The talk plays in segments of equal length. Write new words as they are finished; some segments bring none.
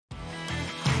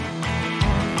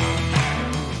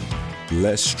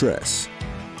less stress,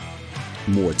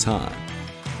 more time,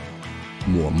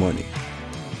 more money.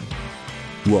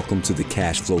 Welcome to the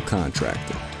Cash Flow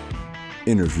Contractor.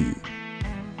 Interview.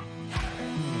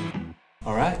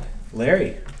 All right,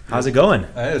 Larry, how's it going?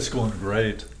 It's going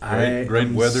great. Great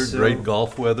weather, great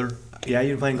golf weather. Yeah,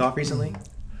 you been playing golf recently?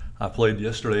 I played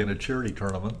yesterday in a charity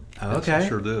tournament. Oh, okay. Yes, I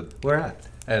sure did. Where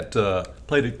at?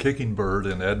 Played at Kicking Bird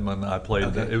in Edmond. I played.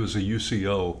 Okay. It was a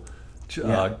UCO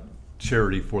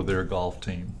charity for their golf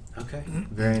team. Okay,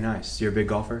 very nice. You're a big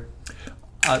golfer?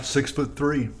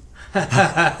 6'3".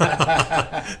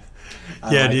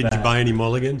 Did you buy any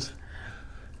mulligans?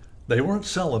 They weren't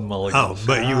selling mulligans. Oh,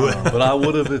 but you would. But I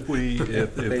would have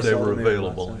if they were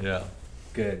available. Yeah.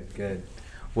 Good.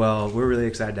 Well, we're really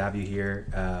excited to have you here.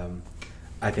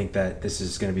 I think that this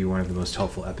is going to be one of the most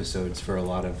helpful episodes for a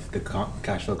lot of the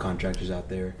cash flow contractors out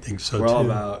there. I think so We're too. all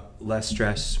about less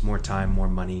stress, more time, more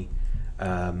money.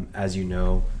 As you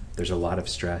know, there's a lot of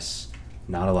stress,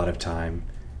 not a lot of time,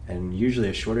 and usually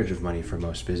a shortage of money for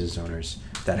most business owners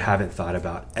that haven't thought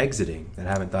about exiting, that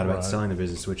haven't thought about selling the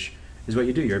business, which is what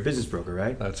you do. You're a business broker,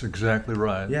 right? That's exactly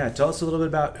right. Yeah. Tell us a little bit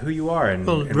about who you are and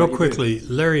Well, and real what you quickly,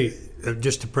 Larry,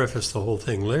 just to preface the whole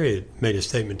thing, Larry had made a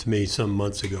statement to me some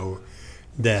months ago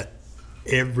that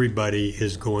everybody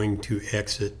is going to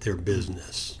exit their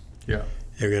business. Yeah.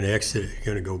 They're going to exit it. You're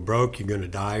going to go broke, you're going to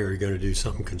die, or you're going to do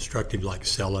something constructive like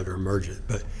sell it or merge it.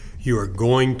 But you are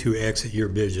going to exit your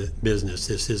business.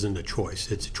 This isn't a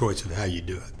choice. It's a choice of how you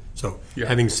do it. So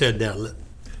having said that,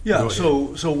 yeah,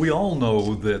 so we all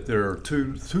know that there are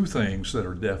two things that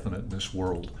are definite in this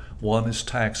world. One is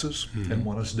taxes and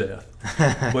one is death.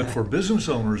 But for business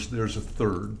owners, there's a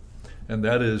third, and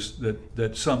that is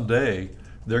that someday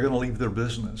they're going to leave their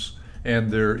business.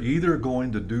 And they're either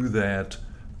going to do that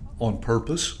on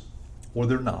purpose or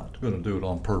they're not going to do it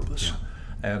on purpose. Yeah.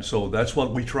 And so that's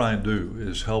what we try and do,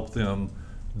 is help them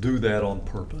do that on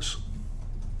purpose.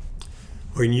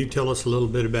 Well, can you tell us a little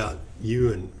bit about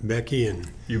you and Becky and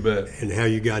you bet, and how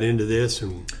you got into this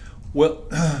and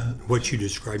what you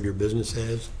describe your business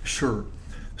as? Sure.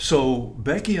 So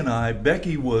Becky and all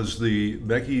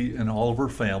of her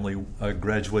family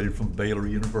graduated from Baylor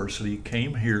University.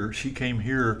 She came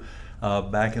here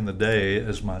back in the day,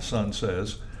 as my son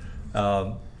says.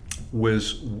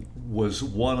 Was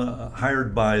one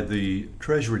hired by the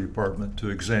Treasury Department to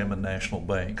examine national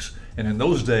banks, and in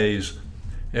those days,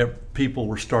 people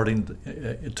were starting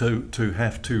to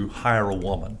have to hire a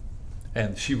woman,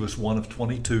 and she was one of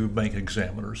 22 bank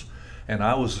examiners, and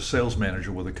I was a sales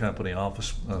manager with a company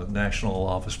national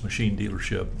office machine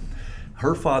dealership.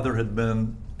 Her father had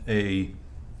been a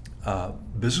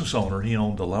business owner. He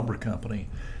owned a lumber company,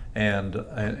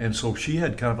 and so she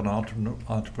had kind of an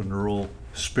entrepreneurial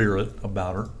spirit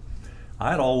about her.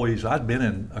 I'd been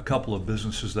in a couple of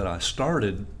businesses that I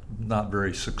started, not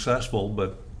very successful,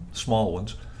 but small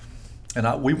ones,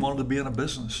 and we wanted to be in a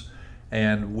business,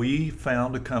 and we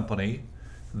found a company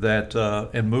that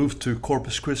and moved to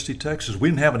Corpus Christi, Texas. We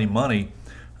didn't have any money,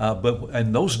 but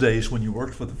in those days when you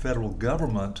worked for the federal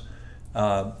government,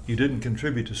 you didn't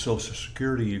contribute to Social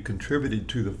Security, you contributed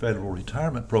to the federal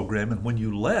retirement program, and when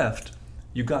you left,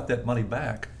 you got that money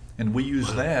back. And we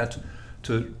used that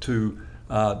to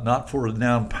not for a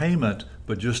down payment,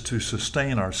 but just to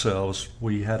sustain ourselves.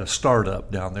 We had a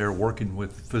startup down there working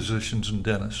with physicians and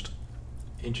dentists.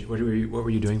 What were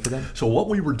you doing for them? So what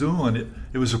we were doing,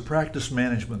 it was a practice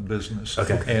management business.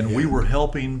 Okay. And we were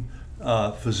helping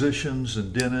physicians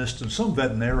and dentists and some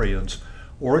veterinarians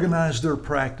organize their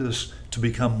practice to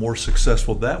become more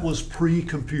successful. That was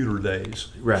pre-computer days.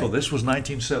 Right. So this was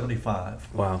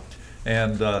 1975. Wow.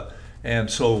 And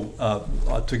so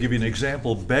to give you an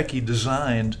example, Becky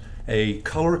designed a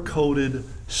color-coded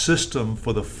system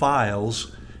for the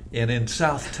files. And in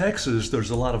South Texas,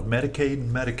 there's a lot of Medicaid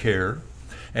and Medicare.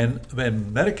 And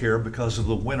Medicare, because of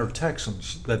the winter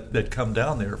Texans that come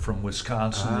down there from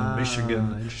Wisconsin and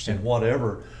Michigan and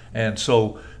whatever. And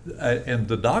so, and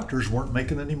the doctors weren't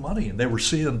making any money, and they were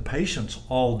seeing patients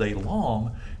all day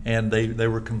long, and they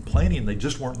were complaining they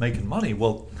just weren't making money.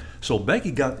 Well, so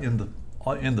Becky got in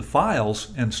the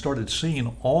files and started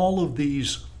seeing all of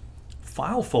these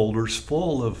file folders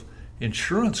full of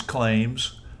insurance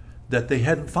claims that they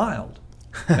hadn't filed,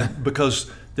 because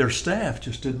their staff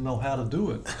just didn't know how to do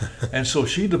it. And so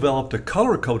she developed a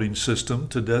color coding system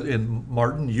and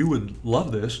Martin, you would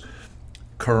love this,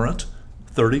 current,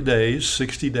 30 days,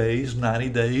 60 days, 90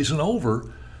 days, and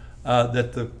over,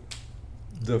 that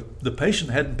the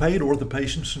patient hadn't paid or the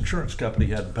patient's insurance company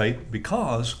hadn't paid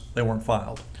because they weren't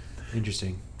filed.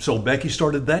 Interesting. So Becky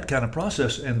started that kind of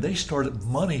process, and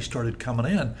money started coming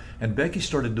in, and Becky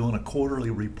started doing a quarterly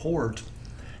report.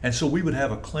 And so we would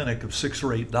have a clinic of 6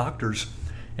 or 8 doctors.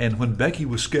 And when Becky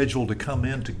was scheduled to come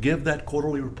in to give that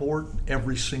quarterly report,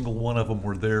 every single one of them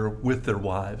were there with their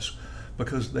wives,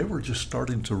 because they were just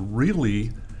starting to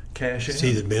really cash in.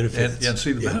 See the benefits. And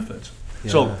see the benefits.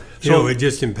 Yeah. So it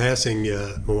just in passing,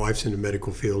 my wife's in the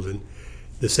medical field, and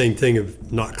the same thing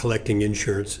of not collecting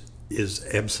insurance is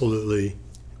absolutely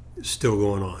still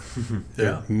going on.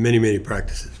 There are many, many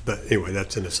practices. But anyway,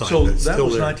 that's an aside. So but it's that still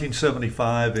was there.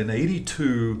 1975. In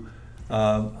 82,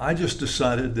 I just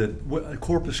decided that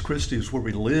Corpus Christi is where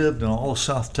we lived, and all of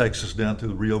South Texas down to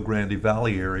the Rio Grande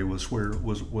Valley area was where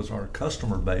was our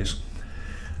customer base.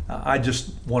 I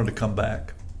just wanted to come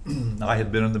back. I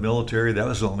had been in the military. That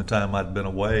was the only time I'd been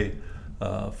away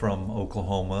from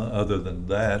Oklahoma other than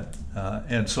that.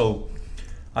 And so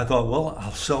I thought, well,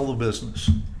 I'll sell the business.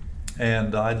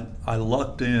 And I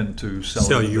lucked into selling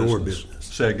Sell the your business. business.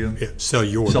 Say again? Yeah, sell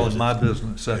your Selling business. my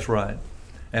business, that's right.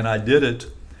 And I did it.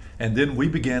 And then we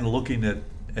began looking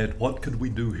at what could we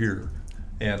do here.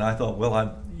 And I thought, well,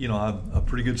 I'm a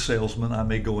pretty good salesman. I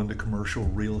may go into commercial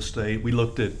real estate. We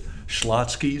looked at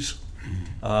Schlotsky's.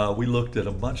 We looked at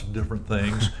a bunch of different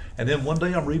things. And then one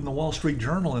day I'm reading the Wall Street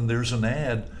Journal, and there's an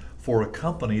ad for a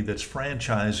company that's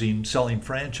selling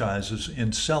franchises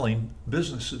in selling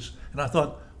businesses. And I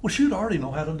thought, well, shoot, I already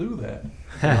know how to do that.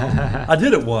 I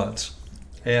did it once.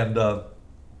 And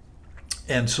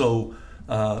so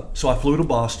I flew to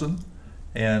Boston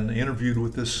and interviewed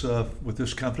with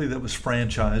this company that was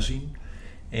franchising.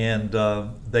 And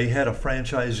they had a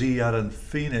franchisee out in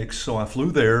Phoenix, so I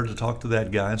flew there to talk to that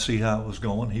guy and see how it was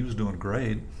going. He was doing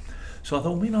great. So I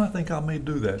thought, I think I may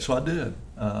do that. So I did.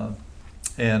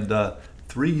 And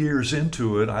 3 years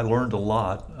into it, I learned a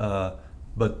lot,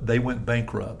 but they went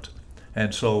bankrupt.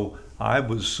 And so I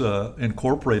was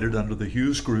incorporated under the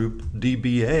Hughes Group,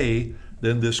 DBA,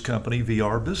 then this company,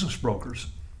 VR Business Brokers.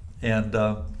 And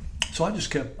so I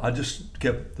just kept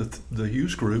the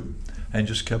Hughes Group and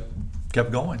just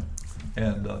kept going.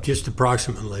 And Just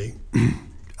approximately,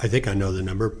 I think I know the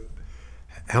number.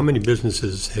 How many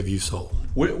businesses have you sold?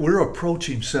 we're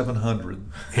approaching 700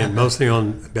 And mostly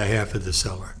on behalf of the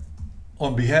seller.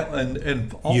 on behalf,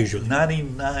 and Usually.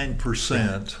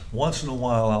 99%. Once in a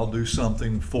while, I'll do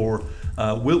something for.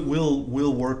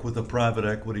 We'll work with a private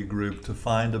equity group to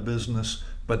find a business,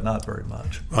 but not very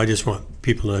much. I just want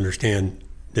people to understand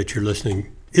that you're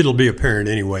listening. It'll be apparent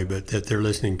anyway, but that they're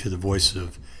listening to the voice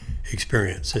of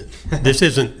experience. This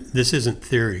isn't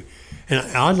theory. And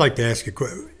I'd like to ask you a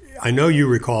question. I know you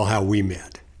recall how we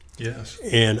met, Yes.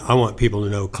 and I want people to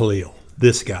know Khalil,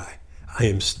 this guy. I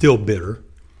am still bitter.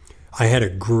 I had a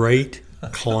great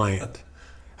client,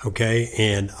 okay,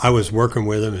 and I was working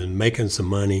with him and making some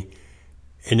money,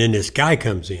 and then this guy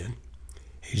comes in.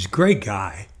 He's a great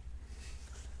guy,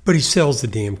 but he sells the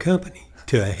damn company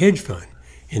to a hedge fund.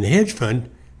 And the hedge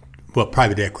fund,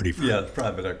 private equity fund. Yeah,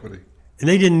 private equity. And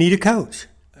they didn't need a coach.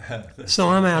 So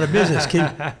I'm out of business.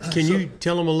 Can you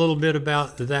tell them a little bit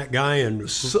about that guy? And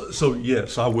So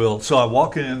yes, I will. So I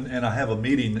walk in and I have a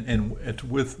meeting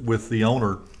with the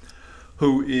owner,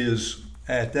 who is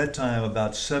at that time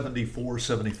about 74,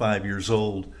 75 years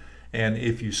old. And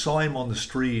if you saw him on the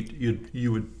street,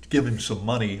 you would give him some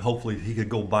money. Hopefully he could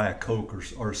go buy a Coke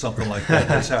or something like that.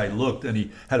 That's how he looked. And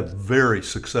he had a very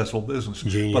successful business.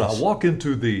 Genius. But I walk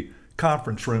into the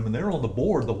conference room, and there on the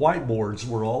board, the whiteboards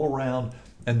were all around,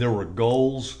 and there were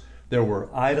goals, there were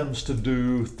items to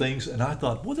do, things, and I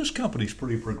thought, well, this company's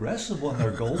pretty progressive on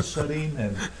their goal setting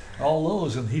and all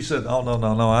those. And he said, oh,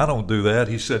 no, I don't do that.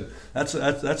 He said, that's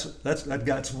that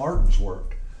guy's Martin's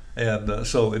work. And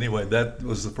so anyway, that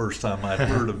was the first time I'd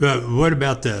heard of it. But what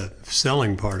about the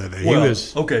selling part of it? Well, He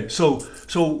was okay. So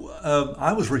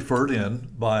I was referred in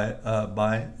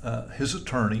by his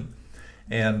attorney,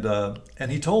 and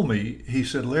he told me, he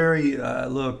said, Larry,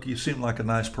 look, you seem like a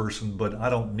nice person, but I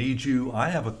don't need you. I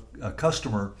have a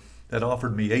customer that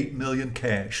offered me $8 million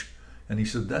cash, and he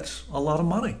said, that's a lot of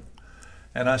money.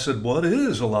 And I said, well, it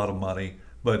is a lot of money,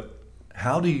 but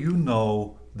how do you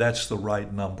know that's the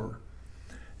right number?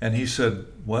 And he said,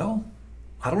 well,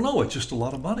 I don't know. It's just a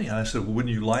lot of money. And I said, well,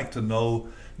 wouldn't you like to know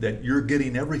that you're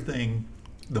getting everything,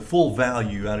 the full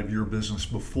value out of your business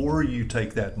before you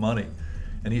take that money?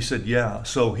 And he said, yeah.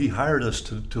 So he hired us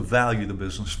to value the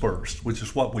business first, which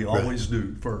is what we always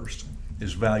do first,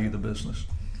 is value the business.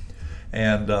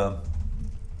 And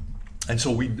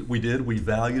so we did. We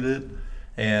valued it.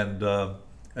 And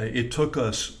it took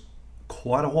us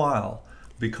quite a while,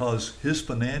 because his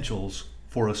financials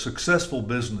for a successful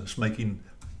business making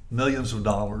millions of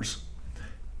dollars,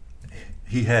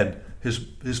 he had his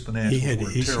financials he had were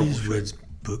in terrible issues shape. with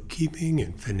bookkeeping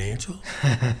and financials.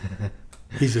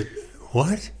 He said,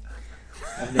 what?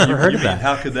 I've never heard You of mean, that.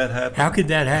 how could that happen? How could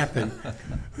that happen?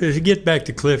 We'll get back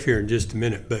to Cliff here in just a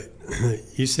minute, but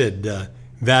you said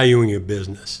valuing your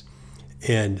business.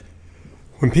 And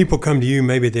when people come to you,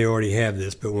 maybe they already have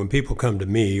this, but when people come to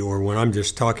me or when I'm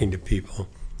just talking to people,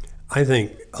 I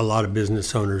think a lot of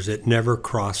business owners, it never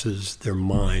crosses their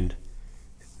mind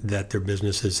that their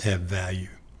businesses have value.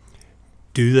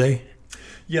 Do they?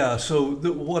 Yeah, so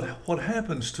what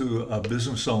happens to a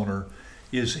business owner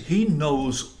is he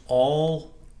knows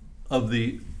all of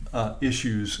the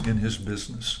issues in his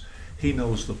business. He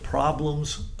knows the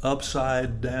problems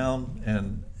upside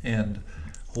down and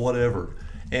whatever.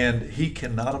 And he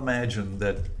cannot imagine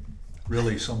that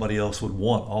really somebody else would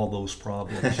want all those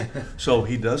problems. So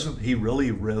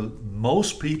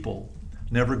most people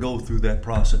never go through that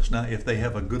process. Now, if they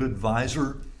have a good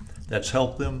advisor that's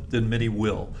helped them, then many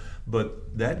will.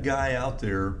 But that guy out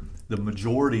there, the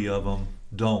majority of them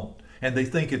don't. And they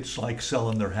think it's like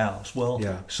selling their house. Well,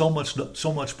 Yeah. so much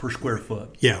per square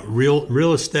foot. Yeah,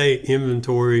 real estate,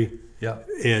 inventory, Yeah.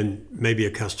 and maybe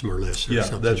a customer list or Yeah,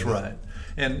 something. that's right.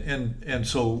 And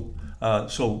so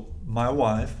my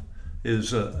wife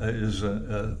is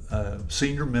a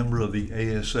senior member of the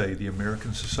ASA, the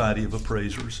American Society of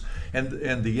Appraisers,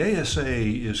 and the ASA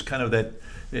is kind of that.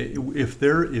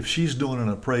 If she's doing an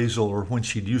appraisal, or when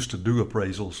she used to do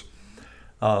appraisals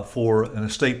for an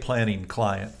estate planning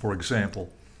client, for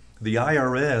example, the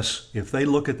IRS, if they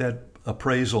look at that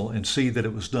appraisal and see that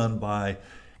it was done by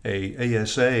a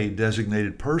ASA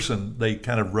designated person, they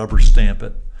kind of rubber stamp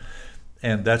it.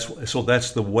 And that's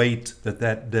the weight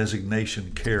that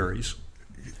designation carries.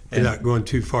 Without going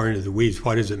too far into the weeds,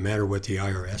 why does it matter what the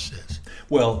IRS says?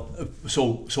 Well,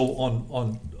 so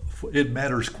on it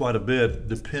matters quite a bit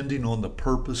depending on the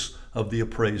purpose of the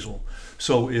appraisal.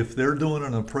 So if they're doing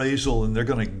an appraisal and they're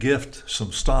going to gift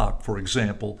some stock, for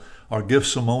example, or give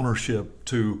some ownership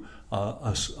to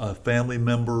a family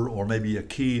member or maybe a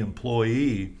key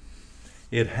employee,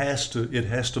 it has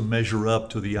to measure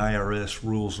up to the IRS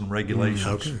rules and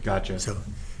regulations. Okay. Gotcha. So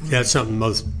that's something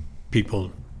most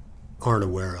people aren't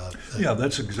aware of. Yeah,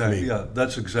 that's exactly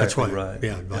That's why, right.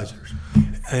 Yeah, advisors.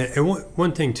 And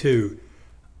one thing too,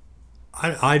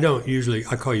 I don't usually,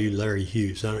 I call you Larry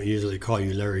Hughes. I don't usually call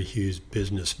you Larry Hughes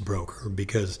business broker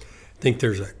because I think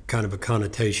there's a kind of a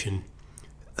connotation.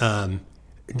 How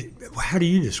do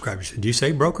you describe yourself? Do you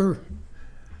say broker?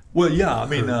 Well, yeah, I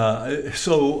mean,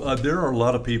 there are a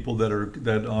lot of people that are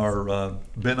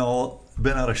been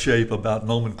out of shape about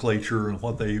nomenclature and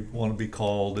what they want to be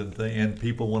called, and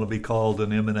people want to be called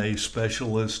an M&A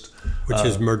specialist, Which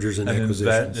is mergers and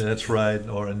acquisitions. That's right,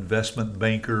 or investment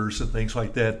bankers and things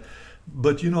like that.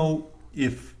 But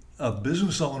if a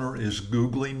business owner is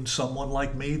Googling someone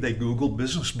like me, they Google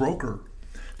business broker.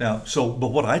 Now, but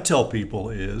what I tell people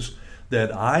is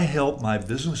that I help my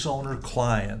business owner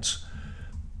clients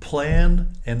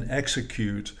plan and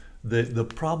execute the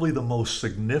probably the most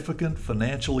significant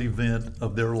financial event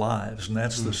of their lives, and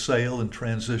that's the sale and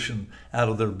transition out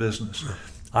of their business.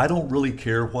 I don't really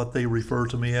care what they refer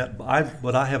to me at,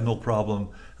 but I have no problem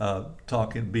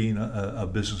being a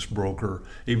business broker,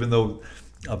 even though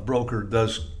a broker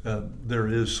there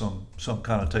is some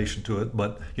connotation to it,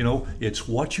 but it's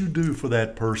what you do for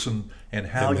that person and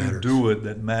how you do it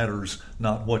that matters,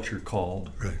 not what you're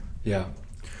called. Right. Yeah.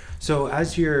 So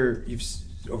as you've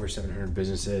over 700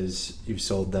 businesses, you've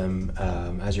sold them,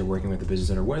 as you're working with a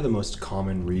business owner, what are the most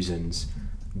common reasons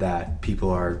that people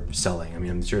are selling? I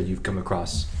mean, I'm sure you've come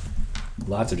across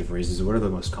lots of different reasons. What are the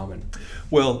most common?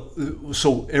 Well,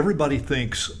 so everybody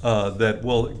thinks that,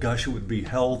 well, gosh, it would be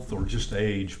health or just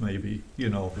age, maybe.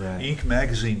 Right. Inc.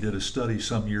 magazine did a study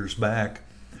some years back,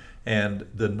 and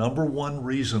the number one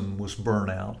reason was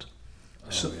burnout.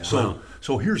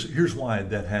 So here's why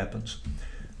that happens.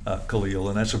 Khalil,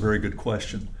 and that's a very good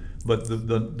question. But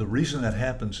the reason that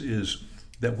happens is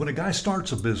that when a guy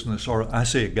starts a business, or I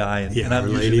say a guy, and I'm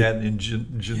using that in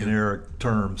generic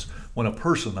terms, when a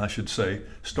person, I should say,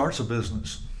 starts a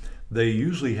business, they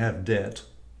usually have debt,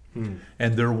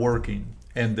 and they're working,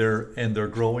 and they're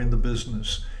growing the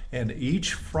business. And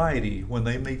each Friday when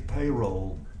they make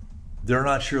payroll, they're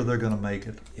not sure they're going to make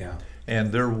it. Yeah.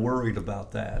 And they're worried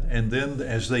about that. And then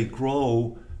as they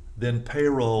grow, then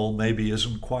payroll maybe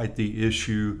isn't quite the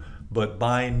issue, but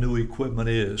buying new equipment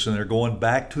is. And they're going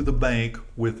back to the bank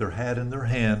with their hat in their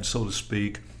hand, so to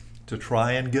speak, to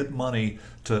try and get money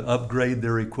to upgrade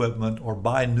their equipment or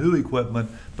buy new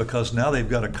equipment, because now they've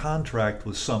got a contract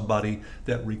with somebody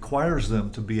that requires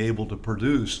them to be able to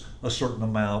produce a certain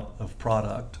amount of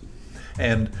product.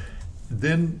 And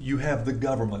then you have the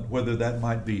government, whether that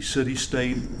might be city,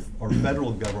 state, or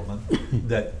federal government,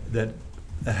 that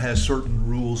has certain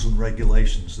rules and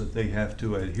regulations that they have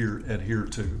to adhere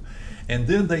to. And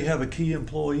then they have a key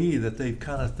employee that they're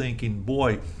kind of thinking,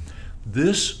 boy,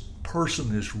 this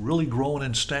person is really growing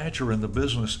in stature in the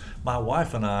business. My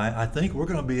wife and I think we're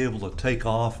going to be able to take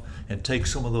off and take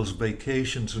some of those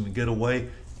vacations and get away,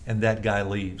 and that guy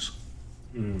leaves.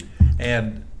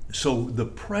 And so the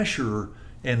pressure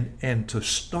and to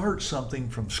start something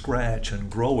from scratch and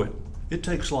grow it, it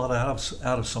takes a lot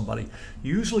out of somebody.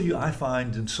 Usually I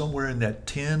find in somewhere in that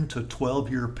 10 to 12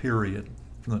 year period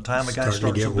from the time a guy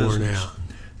starts a business,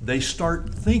 they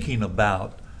start thinking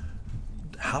about,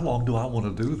 how long do I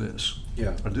want to do this?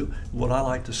 Yeah. Or would I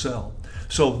like to sell?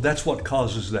 So that's what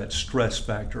causes that stress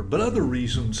factor. But other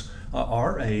reasons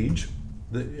are age.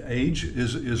 The age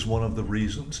is one of the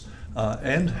reasons,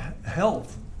 and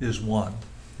health is one.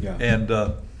 Yeah. And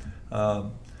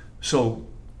so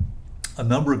a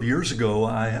number of years ago,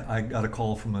 I got a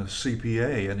call from a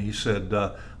CPA, and he said,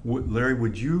 Larry,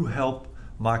 would you help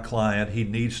my client? He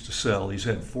needs to sell. He's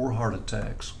had 4 heart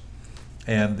attacks,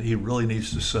 and he really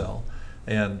needs to sell.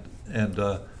 And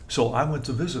so I went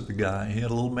to visit the guy. He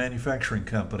had a little manufacturing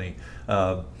company.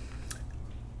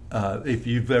 If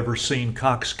you've ever seen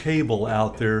Cox Cable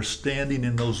out there standing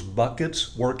in those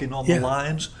buckets working on the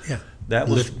lines, that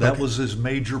was his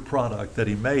major product that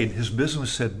he made. His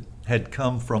business had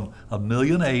come from $1.8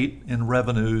 million in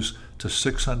revenues to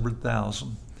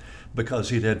 $600,000 because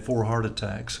he'd had 4 heart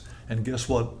attacks. And guess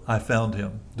what I found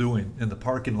him doing in the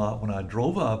parking lot when I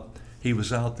drove up? He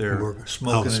was out there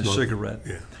smoking a cigarette.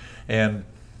 Yeah. And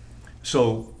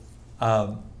so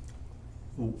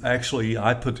actually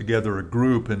I put together a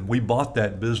group, and we bought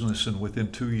that business, and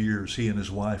within 2 years he and his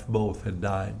wife both had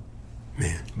died.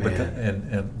 Man.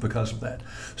 And because of that.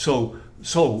 So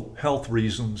health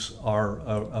reasons are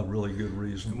a really good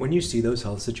reason. When you see those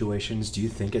health situations, do you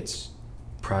think it's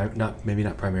maybe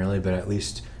not primarily, but at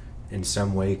least in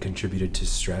some way contributed to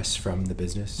stress from the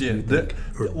business? Yeah, and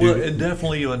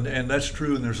definitely, and that's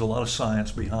true, and there's a lot of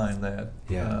science behind that.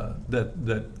 Yeah.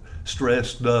 That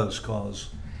stress does cause.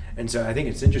 And so I think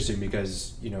it's interesting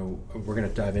because, we're going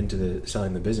to dive into the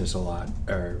selling the business a lot,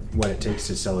 or what it takes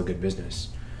to sell a good business.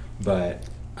 But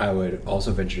I would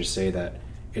also venture to say that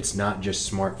it's not just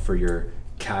smart for your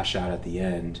cash out at the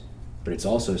end, but it's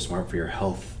also smart for your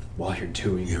health while you're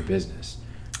doing your business.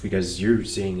 Because you're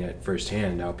seeing it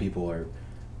firsthand how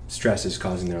stress is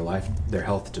causing their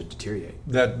health to deteriorate.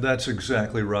 That's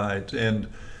exactly right, and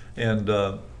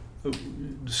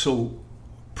so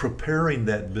preparing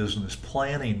that business,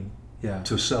 planning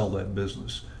to sell that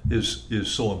business is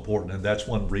so important, and that's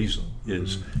one reason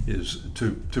is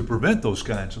to prevent those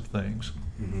kinds of things.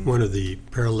 Mm-hmm. One of the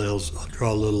parallels I'll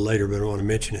draw a little later, but I want to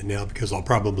mention it now because I'll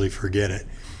probably forget it.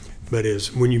 But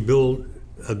is when you build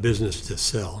a business to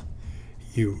sell,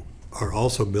 you are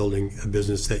also building a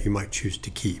business that you might choose to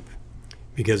keep.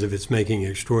 Because if it's making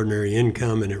extraordinary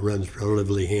income and it runs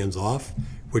relatively hands-off,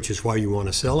 which is why you want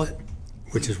to sell it,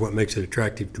 which is what makes it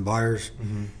attractive to buyers,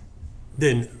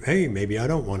 then, hey, maybe I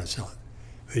don't want to sell it.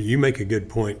 But you make a good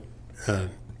point,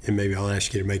 and maybe I'll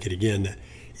ask you to make it again, that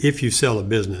if you sell a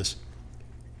business,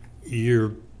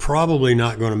 you're probably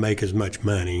not going to make as much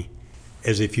money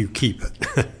as if you keep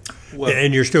it. Well,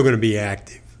 and you're still going to be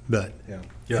active, but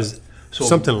so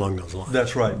something along those lines.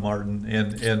 That's right, Martin.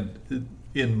 And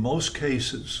in most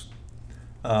cases,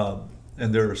 and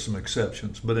there are some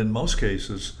exceptions, but in most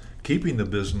cases, keeping the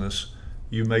business,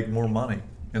 you make more money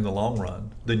in the long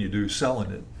run than you do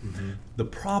selling it. Mm-hmm. The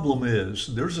problem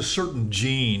is there's a certain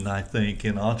gene, I think,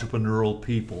 in entrepreneurial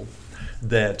people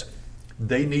that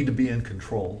they need to be in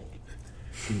control.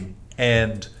 Mm-hmm.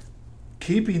 And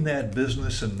keeping that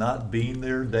business and not being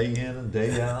there day in and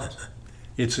day out,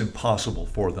 it's impossible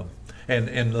for them.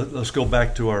 And let's go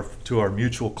back to our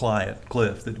mutual client,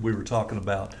 Cliff, that we were talking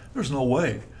about. There's no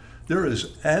way. There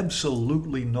is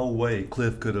absolutely no way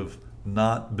Cliff could have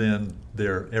not been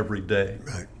there every day.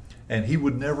 Right. And he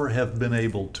would never have been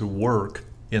able to work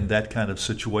in that kind of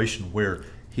situation where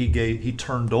he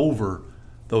turned over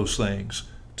those things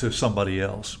to somebody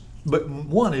else. But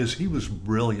one is he was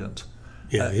brilliant.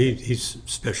 Yeah, he's a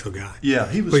special guy.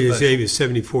 Yeah, he was. Well, you say he was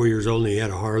 74 years old, and he had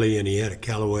a Harley, and he had a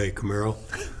Callaway Camaro,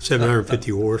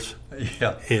 750 horse.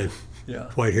 Yeah, and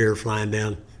white hair flying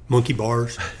down, monkey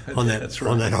bars on that That's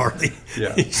right. on that Harley.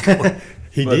 Yeah,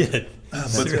 he did.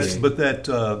 But that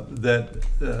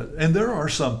and there are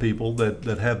some people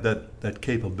that have that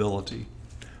capability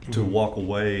to walk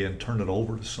away and turn it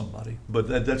over to somebody. But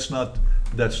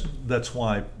that's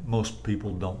why most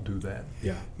people don't do that.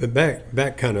 Yeah. But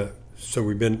back kind of. So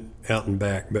we've been out and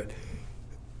back, but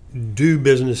do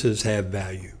businesses have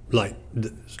value? like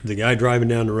the guy driving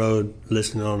down the road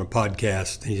listening on a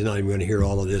podcast, he's not even going to hear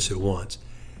all of this at once.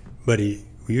 But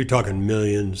you're talking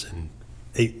millions and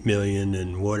 8 million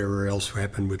and whatever else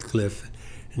happened with Cliff,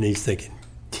 and he's thinking,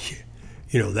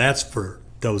 that's for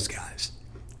those guys.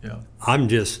 Yeah. I'm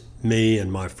just me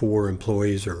and my 4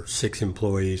 employees or 6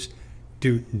 employees.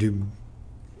 Do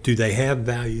they have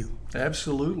value?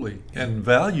 Absolutely. And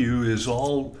value is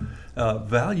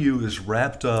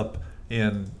wrapped up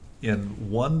in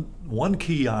one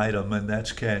key item, and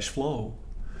that's cash flow.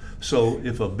 So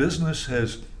if a business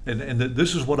has, and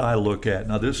this is what I look at.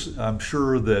 Now this, I'm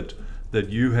sure that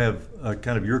you have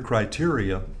kind of your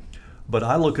criteria, but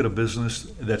I look at a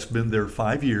business that's been there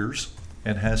 5 years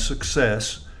and has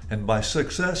success. And by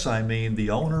success, I mean the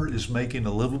owner is making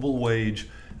a livable wage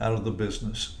out of the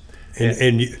business.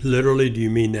 And literally, do you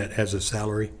mean that as a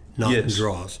salary, not yes.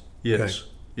 draws? Yes. Okay.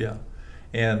 Yeah.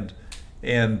 And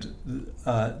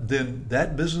then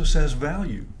that business has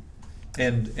value,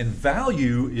 and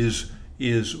value is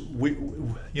we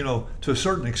to a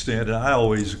certain extent. And I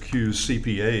always accuse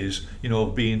CPAs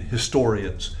of being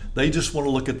historians. They just want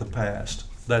to look at the past.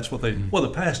 That's what they. Well,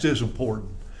 the past is important,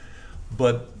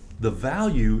 but the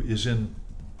value is in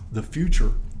the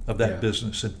future of that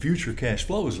business and future cash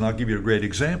flows. And I'll give you a great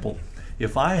example.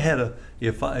 If I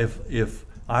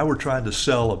were trying to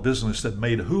sell a business that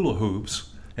made hula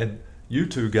hoops, and you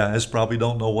two guys probably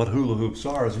don't know what hula hoops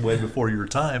are, it's way before your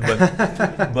time,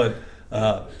 but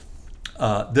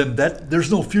then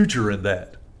there's no future in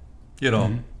that,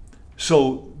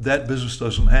 So that business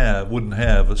wouldn't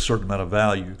have a certain amount of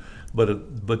value.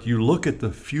 But you look at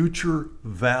the future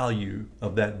value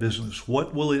of that business.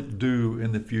 What will it do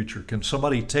in the future? Can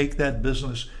somebody take that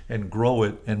business and grow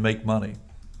it and make money?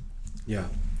 Yeah.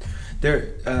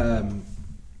 There,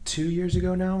 2 years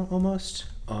ago now, almost,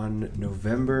 on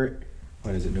November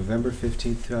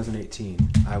 15th,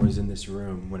 2018, I was in this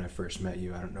room when I first met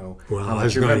you. I don't know. Well,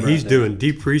 he's doing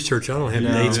deep research. I don't have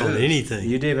dates on anything.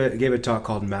 You gave a talk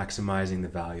called Maximizing the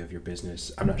Value of Your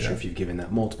Business. I'm not sure if you've given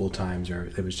that multiple times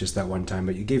or it was just that one time,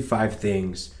 but you gave 5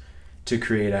 things to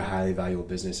create a highly valuable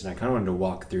business, and I kind of wanted to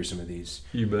walk through some of these.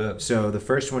 You bet. So the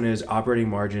first one is operating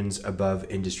margins above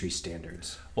industry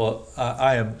standards. Well,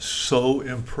 I am so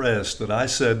impressed that I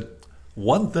said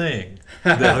one thing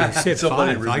that you said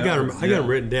 5. I got them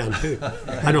written down too.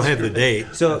 I don't have the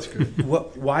date. So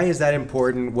why is that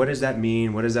important? What does that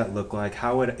mean? What does that look like?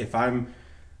 How would if I'm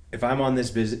on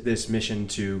this mission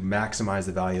to maximize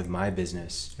the value of my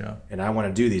business, and I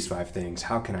want to do these 5 things,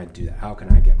 how can I do that? How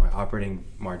can I get my operating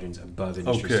margins above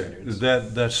industry standards?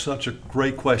 That's such a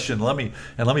great question. Let me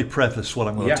preface what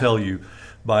I'm going to tell you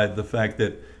by the fact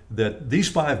that these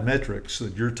 5 metrics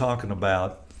that you're talking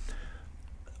about,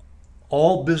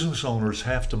 all business owners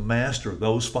have to master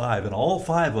those 5, and all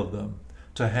 5 of them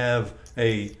to have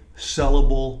a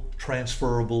sellable,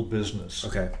 transferable business.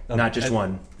 Okay, not just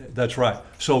one. That's right.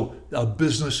 So a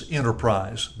business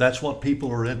enterprise, that's what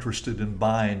people are interested in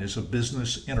buying, is a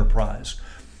business enterprise.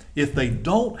 If they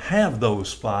don't have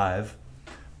those 5,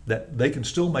 that they can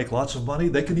still make lots of money,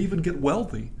 they can even get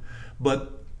wealthy,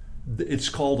 but it's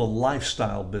called a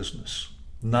lifestyle business,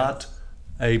 not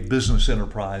a business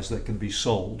enterprise that can be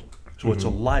sold. So it's a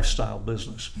lifestyle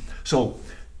business. So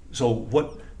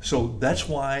that's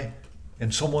why,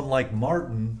 and someone like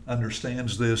Martin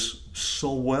understands this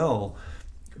so well,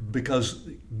 because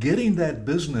getting that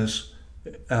business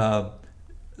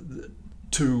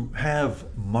to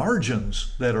have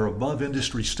margins that are above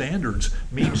industry standards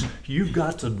means you've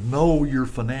got to know your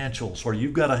financials, or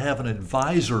you've got to have an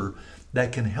advisor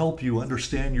that can help you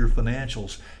understand your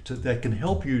financials, that can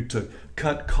help you to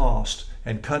cut cost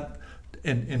and cut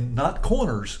and not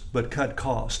corners, but cut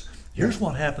cost. Here's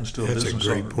what happens to a business owner. That's a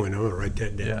great point. I'm going to write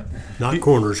that down. Yeah. Not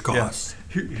corners, costs.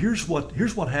 Yeah. Here's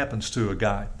what happens to a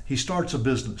guy. He starts a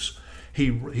business.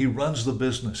 He runs the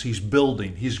business. He's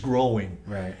building. He's growing.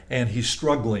 Right. And he's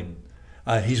struggling.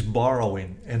 He's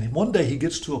borrowing. And one day he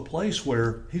gets to a place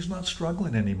where he's not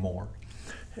struggling anymore.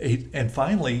 And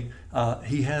finally,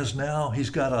 he's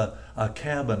got a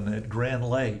cabin at Grand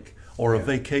Lake, or a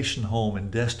vacation home in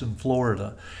Destin,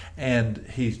 Florida, and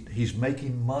he's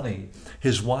making money.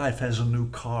 His wife has a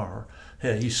new car.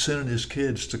 He's sending his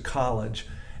kids to college,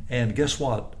 and guess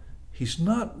what? He's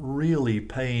not really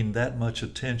paying that much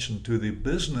attention to the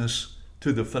business,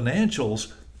 to the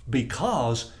financials,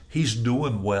 because he's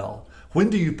doing well. When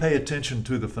do you pay attention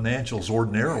to the financials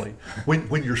ordinarily?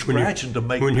 When you're scratching to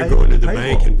make when you're going to the payroll.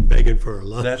 bank and begging for a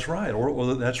loan. That's right,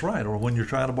 or that's right, or when you're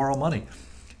trying to borrow money.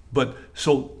 But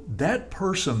so that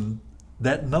person,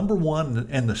 that number one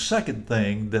and the second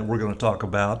thing that we're going to talk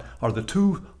about are the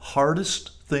 2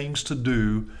 hardest things to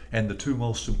do and the two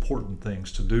most important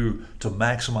things to do to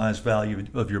maximize value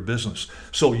of your business.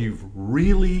 So you've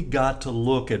really got to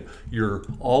look at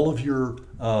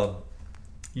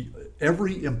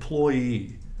every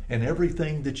employee and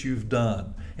everything that you've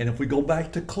done. And if we go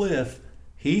back to Cliff,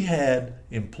 he had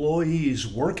employees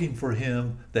working for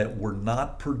him that were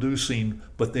not producing,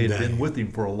 but they had been with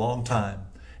him for a long time,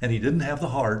 and he didn't have the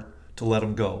heart to let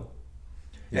them go.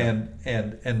 Yeah.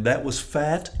 And that was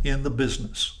fat in the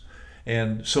business.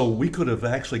 And so we could have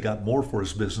actually got more for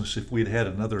his business if we'd had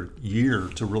another year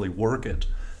to really work it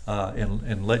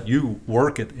and let you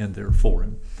work it in there for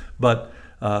him. But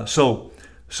so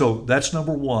that's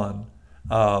number one.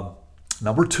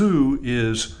 Number two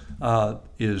is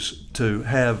to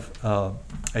have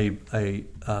a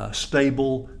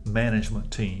stable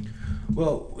management team.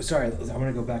 Well, sorry, I want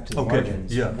to go back to the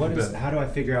margins. Yeah. How do I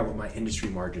figure out what my industry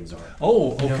margins are?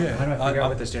 Oh, okay. How do I figure out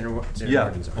what the standard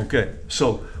margins are? Okay.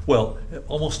 So, well,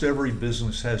 almost every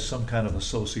business has some kind of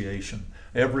association.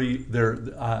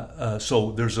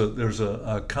 So there's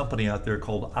a company out there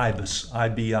called IBIS,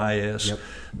 IBIS, yep.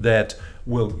 that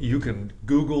you can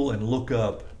Google and look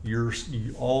up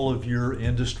all of your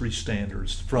industry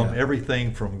standards, from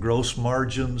everything from gross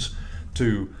margins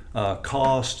to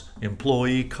cost,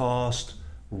 employee cost,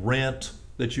 rent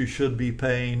that you should be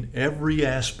paying. Every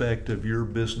aspect of your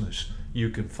business you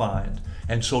can find.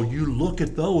 And so you look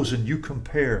at those and you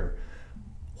compare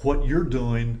what you're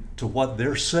doing to what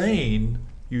they're saying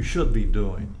you should be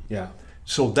doing. Yeah.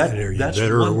 So that's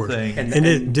one thing.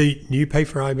 And do you pay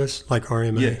for IBIS like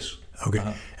RMA? Yes. Okay.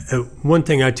 One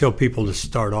thing I tell people to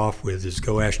start off with is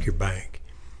go ask your bank,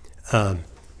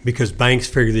 because banks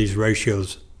figure these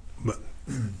ratios,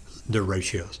 they're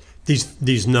ratios,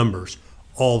 these numbers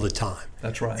all the time.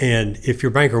 That's right. And if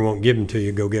your banker won't give them to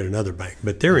you, go get another bank.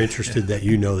 But they're interested that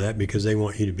you know that because they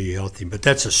want you to be healthy. But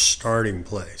that's a starting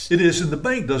place. It is, and the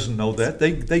bank doesn't know that.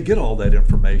 They get all that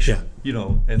information. Yeah. You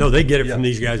know. And, no, they get it from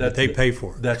these guys, but they pay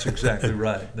for it. That's exactly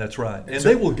right. That's right. And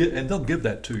they'll give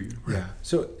that to you. Yeah.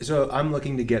 So I'm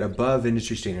looking to get above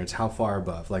industry standards. How far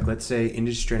above? Like, let's say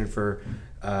industry standard for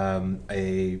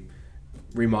a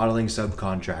remodeling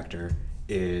subcontractor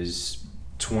is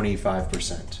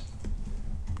 25%.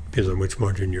 Depends on which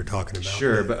margin you're talking about.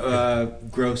 Sure, but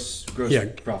gross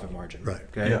profit margin. Right.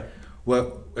 Okay. Yeah.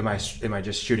 What am I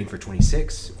just shooting for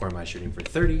 26, or am I shooting for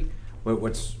 30?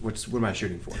 What am I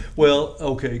shooting for? Well,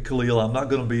 okay, Khalil, I'm not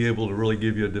going to be able to really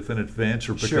give you a definitive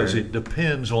answer because it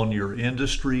depends on your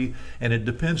industry and it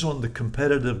depends on the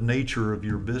competitive nature of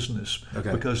your business.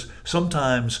 Okay. Because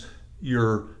sometimes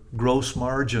your gross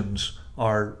margins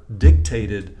are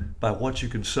dictated by what you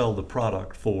can sell the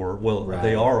product for. Well,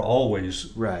 they are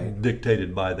always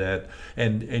dictated by that,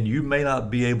 and you may not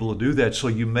be able to do that, so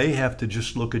you may have to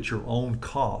just look at your own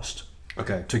cost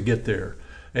to get there.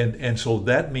 And so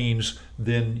that means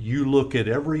then you look at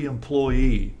every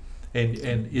employee,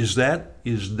 and is that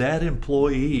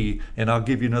employee, and I'll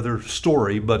give you another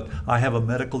story, but I have a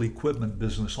medical equipment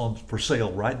business for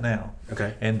sale right now.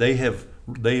 Okay. And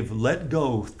they've let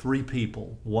go 3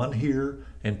 people, 1 here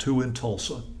and 2 in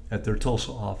Tulsa at their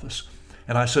Tulsa office.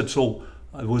 And I said, so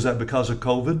was that because of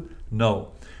COVID?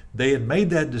 No. They had made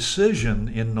that decision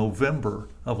in November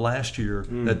of last year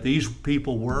that these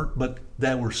people weren't, but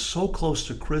that were so close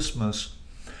to Christmas,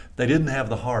 they didn't have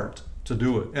the heart to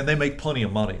do it. And they make plenty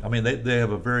of money. I mean, they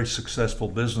have a very successful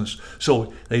business.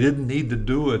 So they didn't need to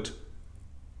do it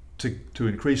to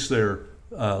increase their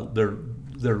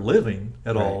living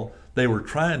at all. They were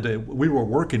we were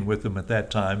working with them at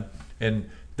that time, and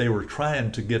they were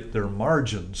trying to get their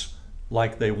margins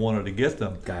like they wanted to get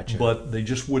them. Gotcha. But they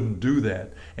just wouldn't do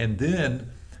that. And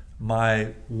then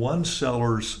my one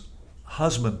seller's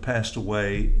husband passed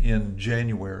away in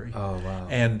January. Oh, wow.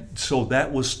 And so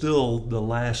that was still the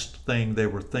last thing they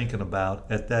were thinking about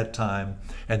at that time.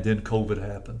 And then COVID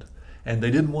happened. And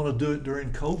they didn't want to do it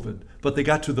during COVID. But they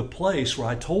got to the place where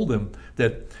I told them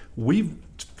that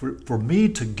for me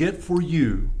to get for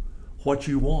you what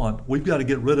you want, we've got to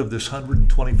get rid of this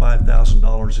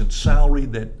 $125,000 in salary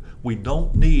that we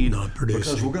don't need,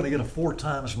 because we're going to get a 4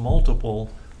 times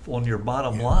multiple on your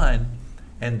bottom line,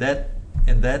 and that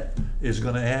is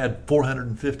going to add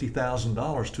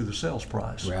 $450,000 to the sales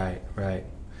price. Right.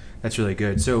 That's really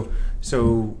good. So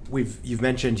you've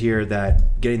mentioned here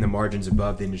that getting the margins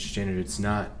above the industry standard,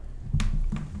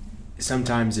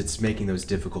 sometimes it's making those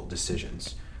difficult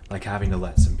decisions, like having to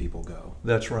let some people go.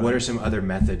 That's right. What are some other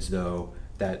methods, though,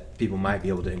 that people might be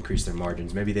able to increase their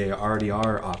margins? Maybe they already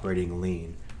are operating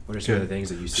lean. What are some of the things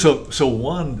that you see? So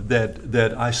one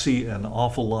that I see an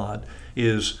awful lot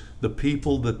is the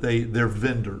people that they're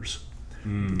vendors.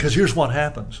 Because here's what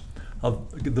happens.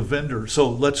 the vendor. So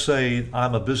let's say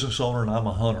I'm a business owner and I'm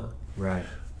a hunter. Right.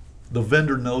 The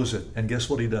vendor knows it, and guess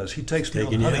what he does? He takes me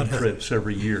on hunting trips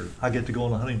every year. I get to go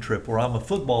on a hunting trip. Or I'm a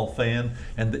football fan,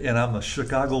 and I'm a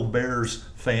Chicago Bears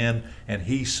fan, and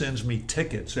he sends me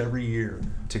tickets every year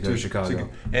to go to Chicago.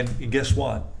 And guess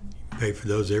what? You pay for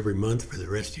those every month for the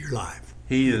rest of your life.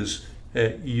 He is.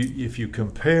 If you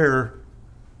compare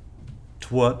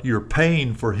to what you're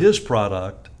paying for his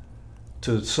product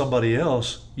to somebody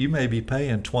else, you may be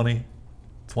paying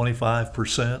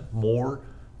 25% more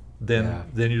than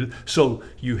you do. So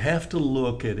you have to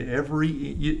look at here's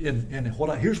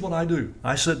what I do.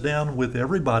 I sit down with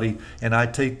everybody and I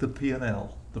take the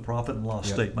P&L, the profit and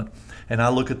loss statement, and I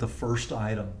look at the first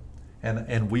item,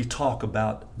 and we talk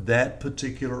about that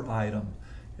particular item.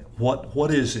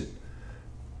 What is it?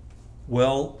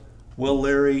 Well,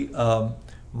 Larry,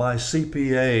 my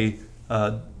CPA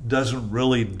doesn't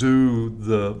really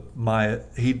do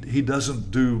he doesn't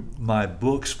do my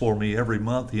books for me every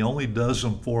month. He only does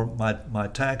them for my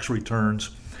tax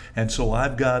returns, and so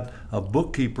I've got a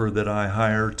bookkeeper that I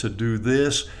hire to do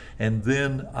this, and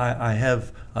then I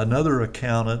have another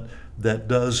accountant that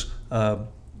does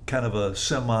kind of a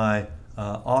semi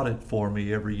audit for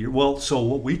me every year. Well, so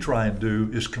what we try and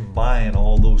do is combine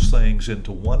all those things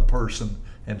into one person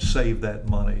and save that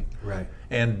money. Right.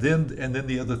 And then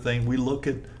the other thing we look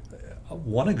at,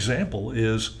 one example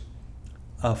is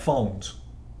phones.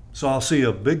 So I'll see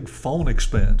a big phone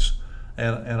expense,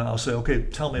 and I'll say, okay,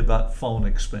 tell me about phone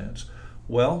expense.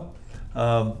 Well,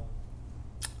 I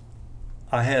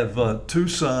have 2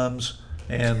 sons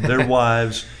and their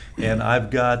wives, and I've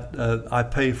got I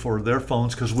pay for their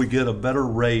phones because we get a better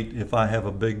rate if I have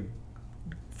a big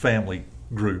family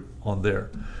group on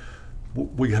there.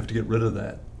 We have to get rid of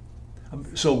that.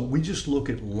 So we just look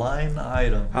at line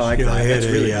items. I like that. That's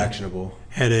really actionable.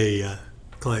 Had a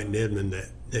client in Edmond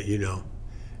that you know,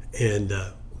 and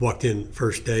walked in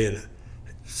first day and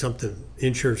something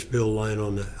insurance bill line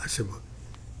on the. I said, well,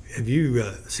 have you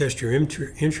assessed your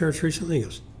insurance recently? He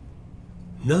goes,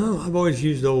 no, I've always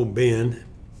used old Ben.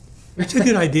 It's a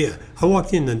good idea. I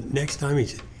walked in the next time. He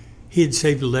said he had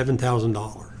saved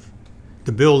 $11,000.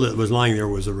 The bill that was lying there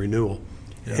was a renewal,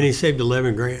 and he saved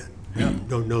 $11,000. Yeah.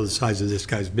 Don't know the size of this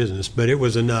guy's business, but it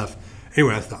was enough.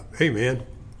 Anyway, I thought, hey man,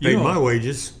 pay my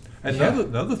wages.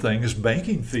 Another thing is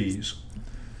banking fees.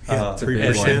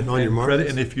 3% on your margins.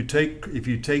 And if you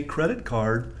take credit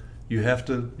card, you have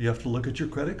to look at your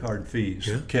credit card fees.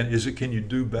 Yeah. Can you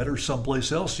do better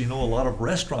someplace else? You know, a lot of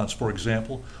restaurants, for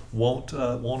example, won't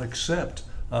accept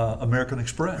American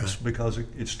Express because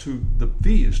the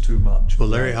fee is too much. Well,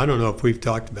 Larry, I don't know if we've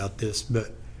talked about this,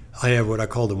 but I have what I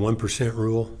call the 1%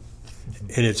 rule.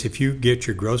 And it's if you get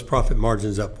your gross profit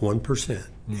margins up 1%,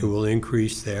 it will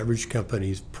increase the average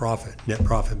company's net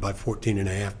profit by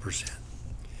 14.5%.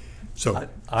 So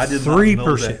I did 3%, not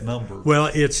know that number. Well,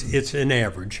 it's an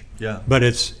average. Yeah. But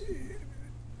it's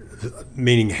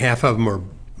meaning half of them are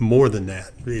more than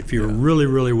that. If you're really,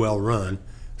 really well run,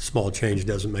 small change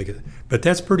doesn't make it. But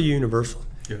that's pretty universal.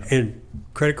 Yeah. And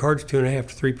credit cards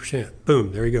 2.5 to 3%.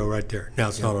 Boom, there you go, right there. Now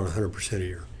it's not on 100% a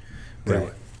year. Anyway.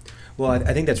 Right. Well,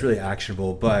 I think that's really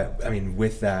actionable. But I mean,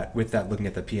 with that, looking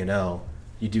at the P&L,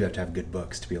 you do have to have good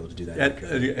books to be able to do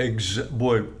that.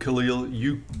 Boy, Khalil,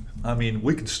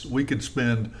 we could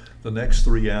spend the next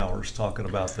 3 hours talking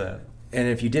about that. And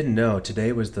if you didn't know,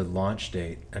 today was the launch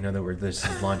date. I know that this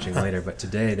is launching later, but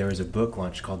today there was a book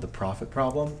launch called The Profit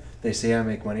Problem. They say I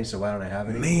make money, so why don't I have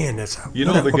any? Man,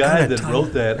 the guy that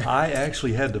wrote that, I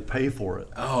actually had to pay for it.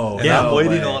 Oh, and I'm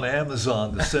waiting on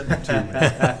Amazon to send it to me.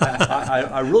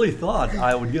 I really thought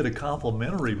I would get a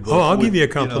complimentary book. Oh, I'll give you a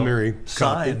complimentary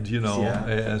signed,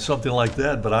 and something like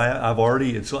that. But I've already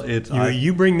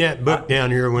you bring that book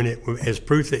down here as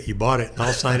proof that you bought it, and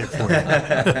I'll sign it for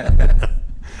you.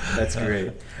 That's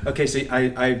great. Okay, so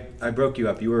I broke you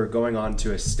up. You were going on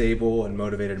to a stable and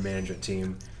motivated management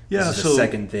team. Yeah, this is the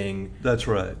second thing. That's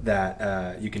right.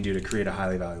 That you can do to create a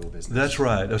highly valuable business. That's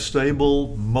right. A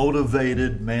stable,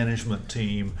 motivated management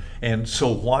team. And so,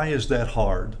 why is that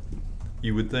hard?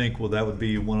 You would think, well, that would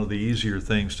be one of the easier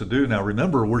things to do. Now,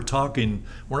 remember, we're not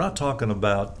talking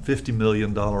about $50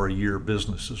 million a year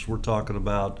businesses. We're talking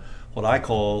about what I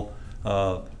call,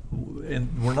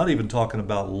 and we're not even talking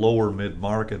about lower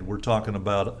mid-market. We're talking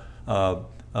about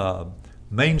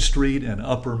Main Street and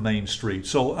Upper Main Street.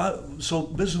 So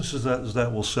businesses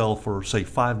that will sell for, say,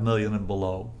 $5 million and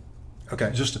below.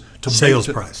 Okay. Just to sales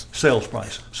price. Sales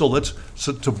price. So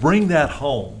to bring that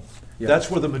home. Yeah.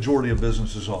 That's where the majority of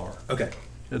businesses are. Okay.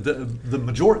 The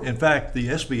majority. In fact, the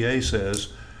SBA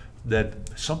says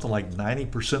that something like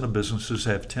 90% of businesses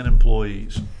have 10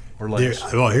 employees. or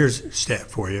less. Well, here's a stat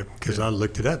for you because I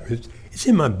looked it up. It's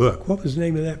in my book. What was the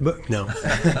name of that book? No.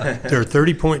 There are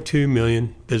 30.2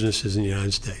 million businesses in the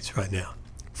United States right now.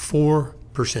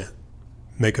 4%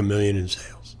 make $1 million in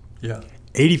sales. Yeah.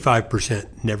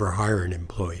 85% never hire an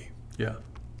employee. Yeah.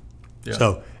 Yeah.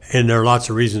 So, and there are lots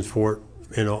of reasons for it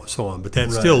and so on, but that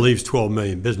Right. still leaves 12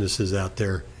 million businesses out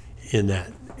there in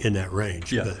that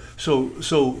range. Yeah. But, So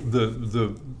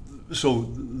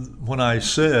when I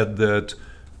said that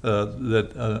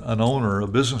an owner, a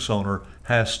business owner,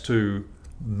 has to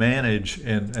manage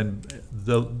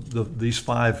these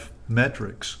 5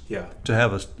 metrics Yeah. to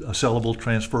have a sellable,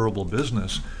 transferable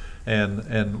business,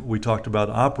 and we talked about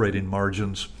operating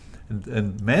margins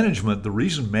and management. The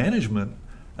reason management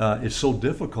is so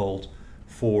difficult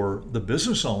for the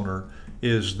business owner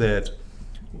is that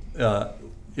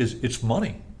it's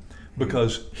money,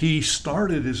 because he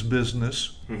started his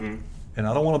business, and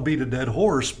I don't want to beat a dead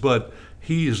horse, but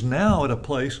he is now at a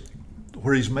place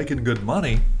where he's making good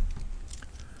money,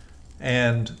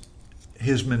 and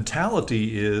his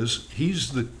mentality is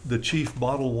he's the chief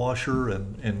bottle washer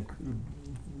and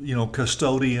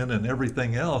custodian and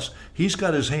everything else. He's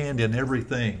got his hand in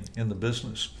everything in the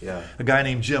business. Yeah. A guy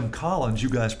named Jim Collins, you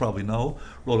guys probably know,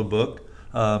 wrote a book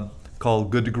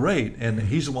called Good to Great, and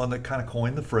he's the one that kind of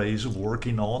coined the phrase of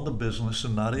working on the business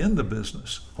and not in the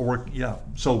business.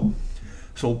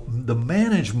 So the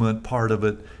management part of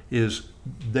it is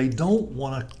they don't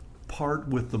want to part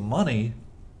with the money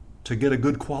to get a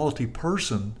good quality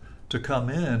person to come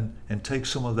in and take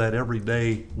some of that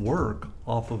everyday work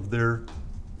off of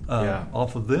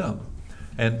off of them,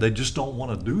 and they just don't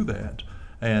want to do that.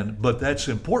 But that's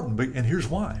important. And here's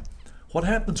why: what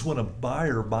happens when a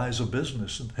buyer buys a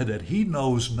business that he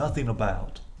knows nothing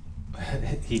about?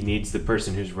 He needs the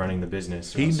person who's running the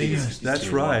business. He needs. That's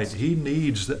right. He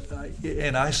needs.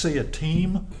 And I say a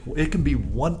team. It can be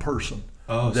one person.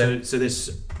 Oh, so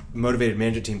this motivated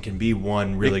management team can be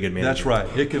one really good manager. That's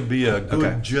right. It can be a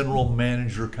good general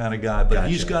manager kind of guy, but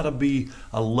he's got to be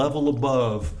a level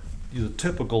above the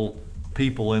typical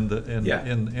people in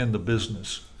the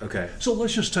business. Okay. So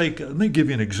let me give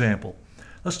you an example.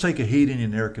 Let's take a heating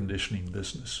and air conditioning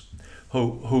business,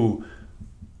 who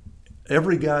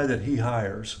every guy that he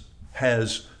hires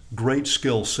has great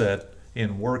skill set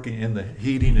in working in the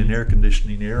heating and air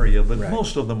conditioning area, but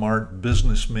most of them aren't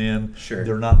businessmen. Sure.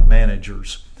 They're not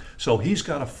managers. So he's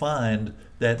got to find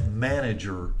that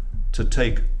manager to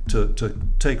take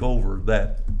over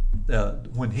that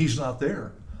when he's not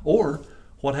there. Or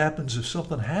what happens if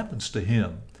something happens to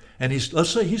him? And let's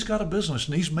say he's got a business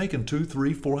and he's making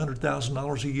 $200,000, $300,000,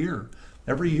 $400,000 a year,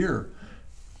 every year,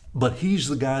 but he's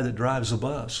the guy that drives the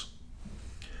bus.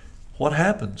 What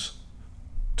happens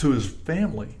to his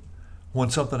family when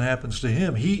something happens to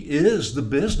him? He is the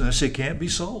business. It can't be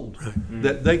sold.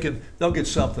 That they'll get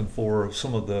something for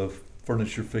some of the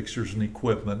furniture fixtures and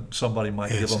equipment. Somebody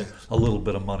might give them a little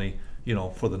bit of money,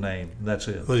 for the name. That's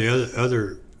it. well, the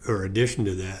other addition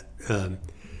to that,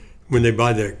 when they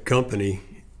buy the company,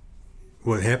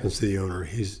 what happens to the owner?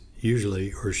 He's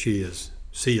usually, or she is,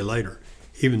 see you later.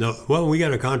 Even though, we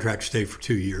got a contract to stay for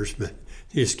 2 years, but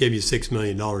he just gave you $6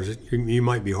 million. You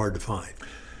might be hard to find.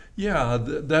 Yeah,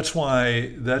 that's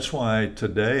why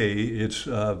today it's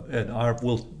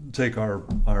we'll take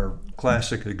our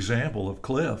classic example of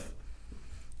Cliff.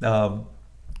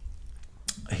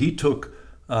 He took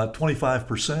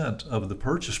 25% of the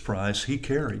purchase price he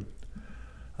carried.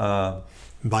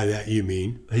 By that you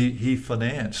mean? He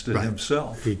financed it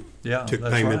himself. He took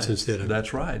payments instead of.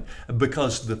 That's right,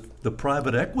 because the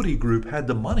private equity group had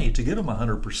the money to give him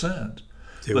 100%,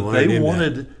 but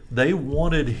they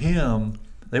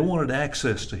wanted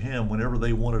access to him whenever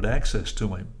they wanted access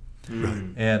to him.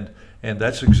 Right. And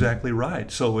that's exactly right.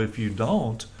 So if you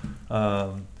don't,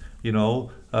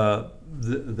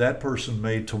 that person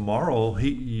may tomorrow,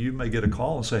 you may get a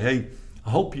call and say, hey, I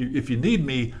hope if you need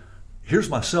me, here's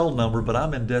my cell number, but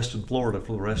I'm in Destin, Florida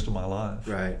for the rest of my life.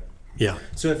 Right. Yeah.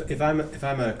 So if I'm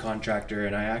a contractor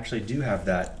and I actually do have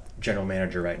that general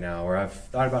manager right now, or I've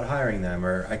thought about hiring them,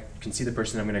 or I can see the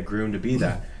person I'm going to groom to be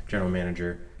that general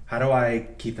manager, how do I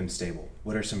keep them stable?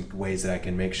 What are some ways that I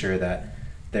can make sure that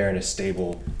they're in a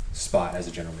stable spot as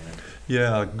a general manager?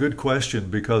 Yeah, good question,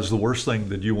 because the worst thing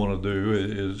that you want to do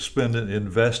is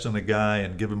invest in a guy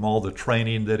and give him all the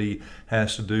training that he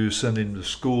has to do, send him to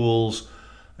schools,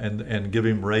 and give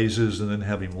him raises, and then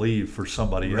have him leave for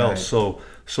somebody else. So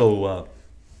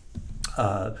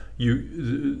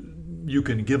you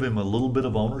can give him a little bit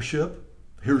of ownership.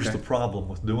 Here's the problem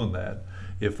with doing that.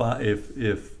 If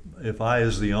I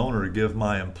as the owner give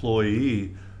my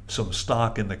employee some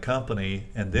stock in the company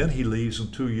and then he leaves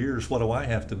in 2 years, what do I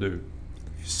have to do?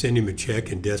 send him a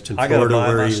check in Destin, I got to Florida, buy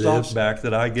where my he stock lives. back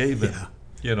that I gave him. Yeah.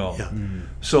 You know. Yeah.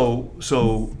 So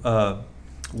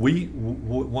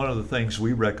one of the things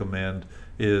we recommend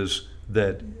is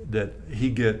that he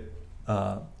get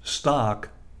stock,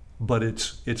 but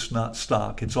it's not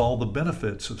stock. It's all the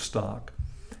benefits of stock,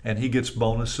 and he gets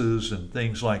bonuses and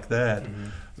things like that.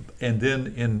 And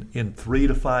then in 3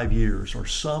 to 5 years or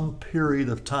some period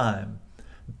of time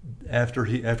after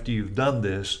you've done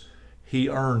this, he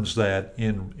earns that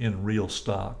in real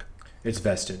stock. It's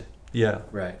vested. Yeah,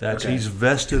 Right, That's okay. he's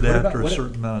vested What about- after a what-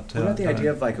 certain amount of time. What about the idea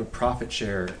of like a profit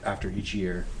share after each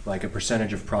year, like a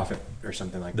percentage of profit or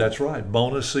something like that? That's right.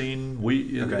 Bonusing.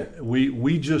 Okay.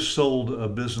 We just sold a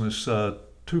business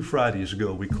 2 Fridays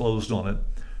ago. We closed on it.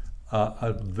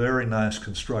 A very nice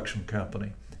construction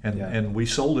company, and Yeah. and we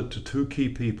sold it to 2 key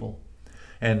people,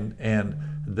 and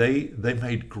they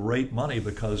made great money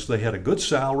because they had a good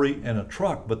salary and a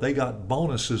truck, but they got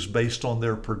bonuses based on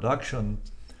their production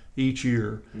each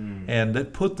year, and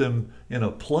that put them in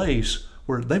a place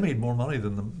where they made more money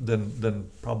than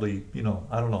probably,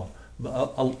 I don't know,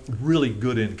 a really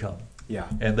good income. Yeah.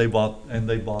 And they bought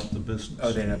the business.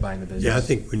 Oh, they ended up buying the business. Yeah, I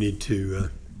think we need to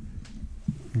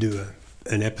do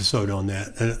an episode on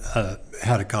that,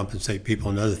 how to compensate people.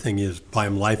 Another thing is buy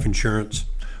them life insurance.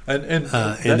 And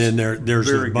And then there's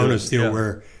a very bonus good, deal yeah.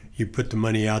 where you put the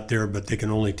money out there, but they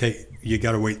can only you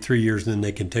got to wait 3 years, and then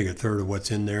they can take a third of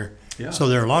what's in there. Yeah. So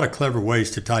there are a lot of clever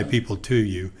ways to tie people to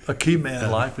you A key man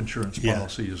life insurance yeah.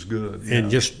 policy is good. and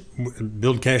just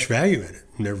build cash value in it.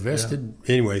 And they're vested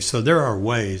anyway. So there are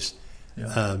ways,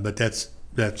 Yeah. but that's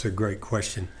a great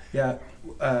question. Yeah.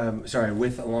 Sorry.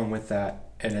 Along with that,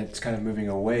 and it's kind of moving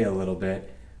away a little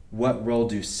bit. What role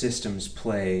do systems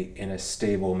play in a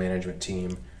stable management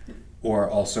team, or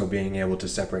also being able to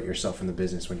separate yourself from the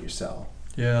business when you sell?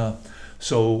 Yeah.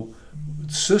 So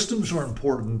systems are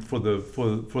important for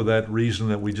that reason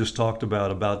that we just talked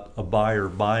about a buyer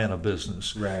buying a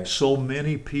business. Right. So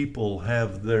many people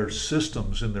have their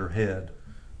systems in their head.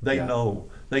 They Yeah. know.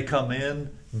 They come in,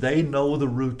 they know the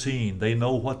routine. They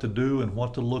know what to do and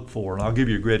what to look for. And I'll give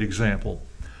you a great example.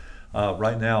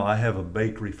 Right now, I have a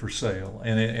bakery for sale,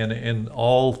 and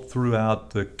all throughout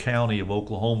the county of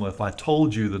Oklahoma. If I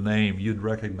told you the name, you'd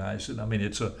recognize it. I mean,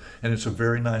 it's a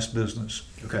very nice business.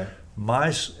 Okay.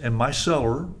 My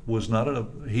seller was not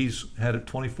he's had it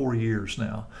 24 years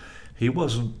now. He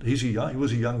was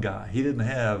a young guy. He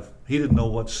didn't know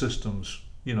what systems,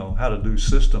 how to do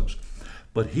systems,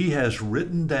 but he has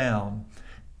written down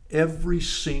every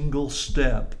single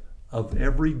step of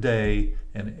every day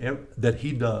that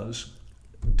he does,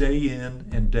 day in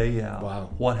and day out. Wow.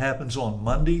 What happens on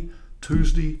Monday,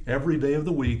 Tuesday, every day of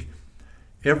the week,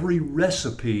 every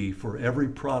recipe for every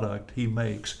product he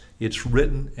makes, it's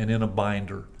written and in a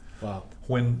binder. Wow.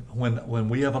 When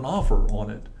we have an offer on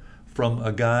it from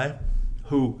a guy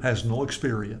who has no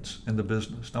experience in the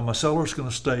business. Now my seller's going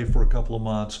to stay for a couple of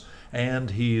months,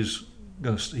 and he's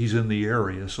in the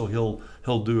area, so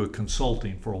he'll do a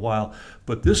consulting for a while.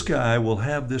 But this guy will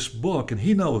have this book, and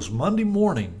he knows Monday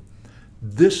morning,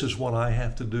 this is what I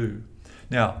have to do.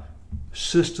 Now,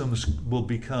 systems will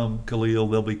become, Khalil,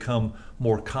 they'll become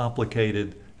more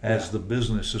complicated as the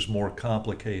business is more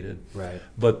complicated. Right.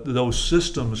 But those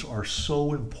systems are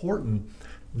so important.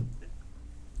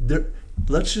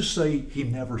 Let's just say he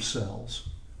never sells.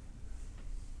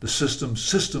 The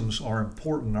systems are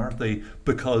important, aren't they?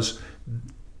 Because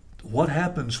what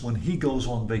happens when he goes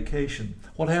on vacation?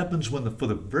 What happens when for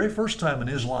the very first time in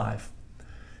his life,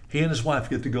 he and his wife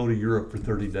get to go to Europe for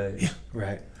 30 days?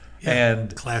 Right.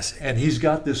 And Classic. And he's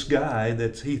got this guy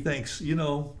that he thinks,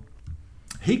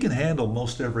 he can handle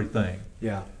most everything.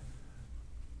 Yeah.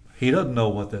 He doesn't know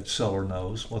what that seller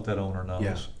knows, what that owner knows.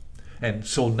 Yeah. And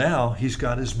so now he's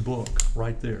got his book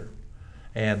right there.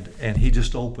 And he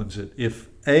just opens it. If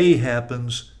A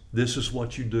happens, this is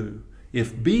what you do.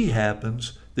 If B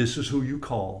happens, this is who you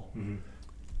call. Mm-hmm.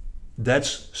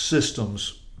 That's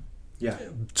systems Yeah.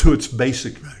 to its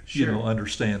basic, Sure.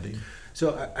 understanding.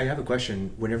 So I have a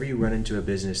question. Whenever you run into a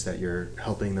business that you're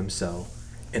helping them sell,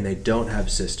 and they don't have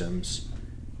systems,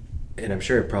 and I'm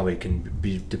sure it probably can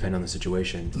depend on the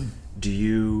situation. Do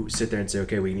you sit there and say,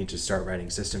 okay, we need to start writing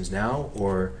systems now,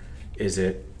 or is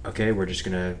it okay, we're just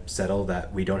gonna settle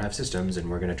that we don't have systems and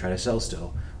we're gonna try to sell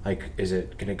still? Like,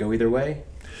 can it go either way?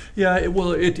 Yeah,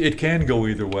 it can go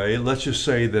either way. Let's just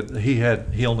say that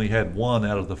he only had 1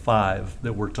 out of the 5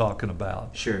 that we're talking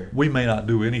about. Sure. We may not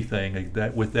do anything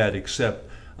with that except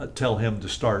tell him to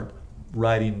start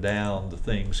writing down the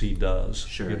things he does.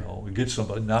 Sure. Get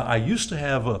somebody. Now, I used to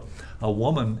have a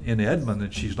woman in Edmond,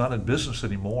 and she's not in business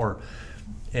anymore,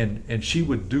 and she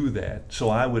would do that. So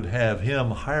I would have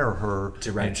him hire her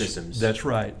To write and systems. That's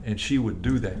right, and she would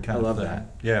do that kind I love of thing.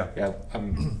 that. Yeah. Yeah,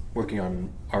 I'm working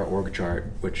on our org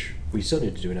chart, which we still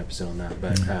need to do an episode on that.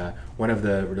 But one of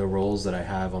the roles that I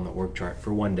have on the org chart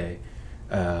for one day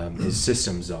is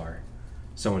systems czar.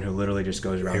 Someone who literally just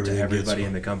goes around Everything to gets everybody in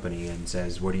on. the company and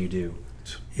says, "What do you do?"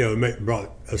 It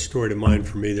brought a story to mind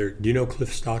for me there. Do you know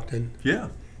Cliff Stockton? Yeah.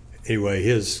 Anyway,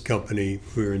 his company,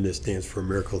 we were in this Dance for a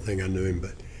Miracle thing, I knew him,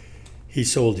 but he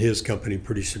sold his company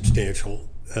pretty substantial.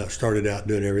 Started out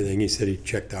doing everything. He said he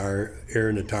checked the air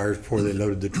in the tires before they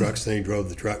loaded the trucks, then he drove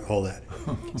the truck, all that.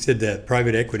 He said that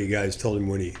private equity guys told him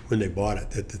when they bought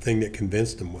it that the thing that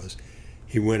convinced him was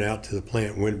he went out to the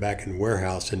plant, went back in the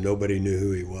warehouse, and nobody knew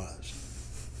who he was.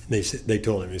 And they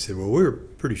told him, he said, well, we were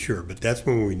pretty sure, but that's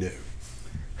when we knew.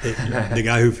 The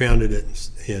guy who founded it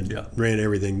and Yeah. ran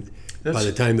everything, by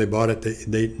the time they bought it,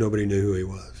 nobody knew who he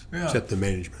was, except the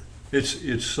management.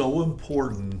 It's so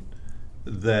important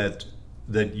that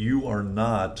you are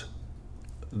not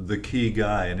the key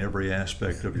guy in every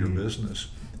aspect of your business.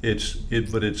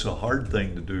 But it's a hard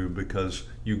thing to do because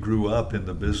you grew up in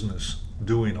the business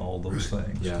doing all those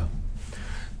things. Yeah.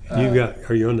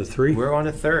 Are you on the 3? We're on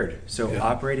a third. So Yeah.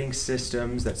 operating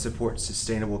systems that support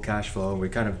sustainable cash flow. And we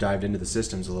kind of dived into the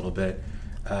systems a little bit.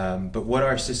 But what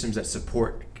are systems that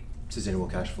support sustainable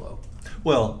cash flow?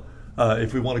 Well,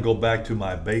 if we want to go back to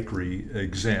my bakery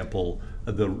example,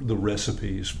 the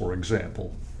recipes, for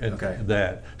example, and Okay.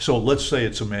 that. So let's say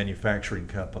it's a manufacturing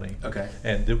company. Okay.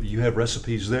 And you have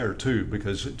recipes there too,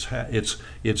 because it's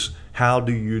how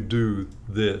do you do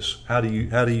this? How do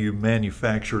you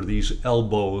manufacture these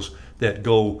elbows that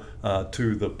go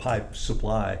to the pipe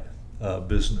supply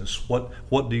business?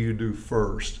 What do you do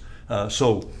first?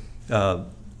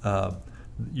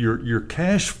 Your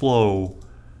cash flow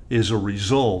is a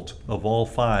result of all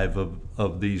 5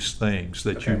 of these things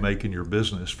that you Okay. make in your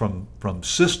business from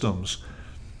systems.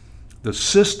 The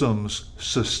systems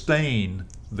sustain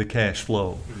the cash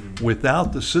flow. Mm-hmm.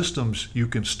 Without the systems, you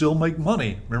can still make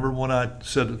money. Remember when I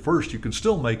said at first, you can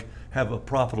still have a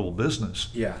profitable business.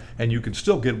 Yeah. And you can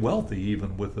still get wealthy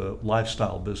even with a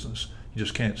lifestyle business. You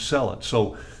just can't sell it.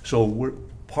 So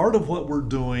part of what we're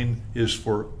doing is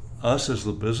for us as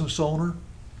the business owner,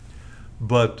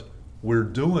 but we're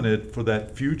doing it for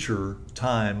that future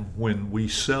time when we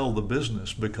sell the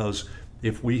business, because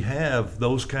if we have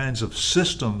those kinds of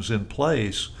systems in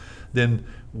place, then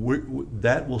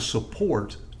that will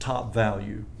support top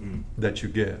value that you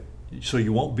get. So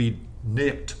you won't be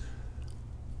nicked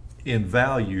in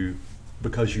value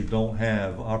because you don't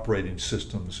have operating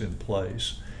systems in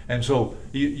place. And so,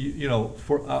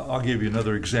 I'll give you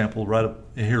another example. Right up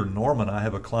here in Norman, I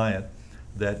have a client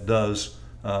that does,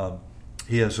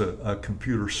 he has a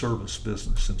computer service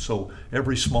business. And so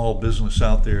every small business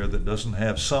out there that doesn't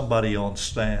have somebody on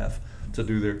staff to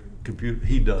do their computer,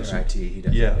 he does Their it. IT, he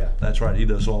does it, Yeah, yeah. that's right. He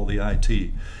does all the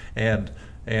IT. And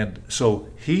so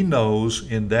he knows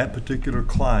in that particular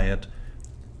client,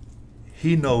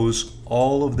 he knows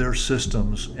all of their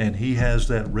systems and he has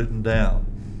that written down.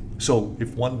 So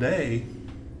if one day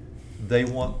they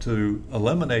want to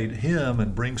eliminate him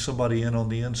and bring somebody in on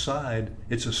the inside,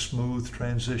 it's a smooth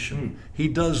transition. He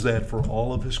does that for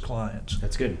all of his clients.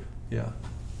 That's good. Yeah.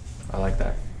 I like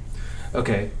that.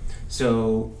 Okay,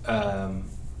 so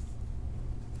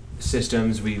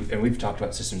systems, we've talked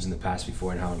about systems in the past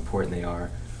before and how important they are.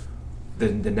 The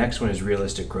next one is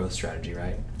realistic growth strategy,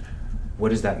 right? What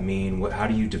does that mean? How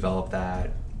do you develop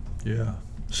that? Yeah.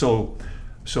 So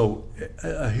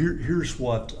here's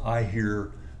what I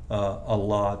hear a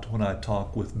lot when I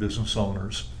talk with business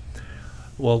owners.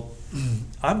 Well,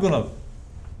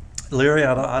 Larry,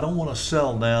 I don't want to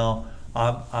sell now.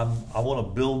 I want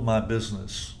to build my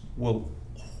business. Well,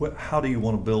 how do you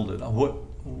want to build it?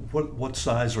 What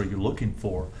size are you looking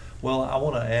for? Well, I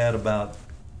want to add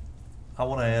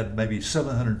maybe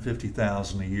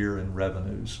 $750,000 a year in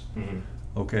revenues. Mm-hmm.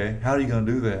 Okay, how are you going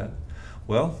to do that?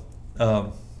 Well,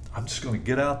 I'm just going to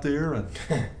get out there and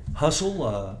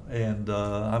hustle, and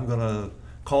I'm going to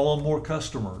call on more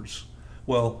customers.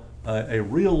 Well, a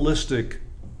realistic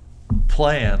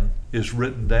plan is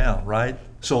written down, right?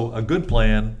 So a good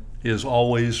plan is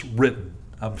always written.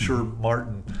 I'm sure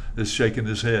Martin is shaking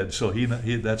his head, so he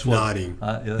that's what Nodding.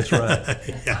 Yeah, that's right.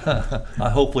 Yeah. I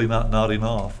hopefully not nodding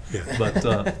off. Yeah. But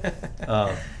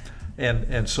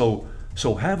and so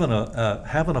having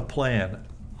a plan.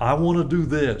 I want to do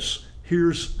this.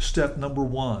 Here's step number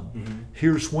 1. Mm-hmm.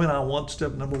 Here's when I want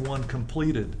step number 1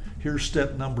 completed. Here's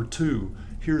step number 2.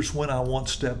 Here's when I want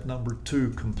step number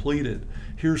 2 completed.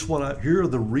 Here are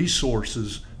the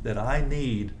resources that I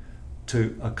need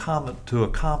to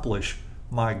accomplish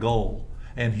my goal.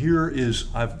 And here is,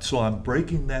 I'm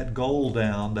breaking that goal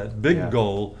down, that big Yeah.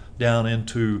 goal, down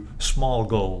into small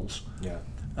goals Yeah.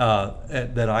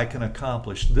 that I can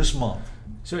accomplish this month.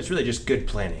 So it's really just good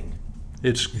planning.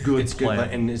 It's good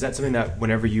planning. And is that something that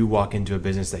whenever you walk into a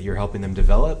business that you're helping them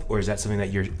develop, or is that something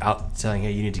that you're out telling,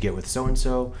 hey, you need to get with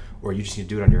so-and-so, or you just need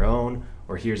to do it on your own,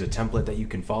 or here's a template that you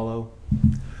can follow?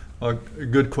 A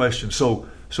good question. So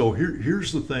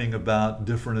here's the thing about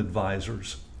different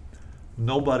advisors.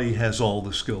 Nobody has all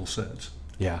the skill sets.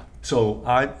 Yeah. So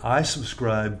I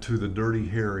subscribe to the Dirty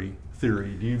Harry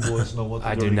theory. Do you boys know what the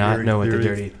I Dirty do not Harry know what the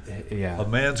theory dirty, yeah. A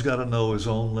man's got to know his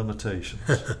own limitations.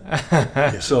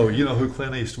 So you know who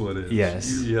Clint Eastwood is?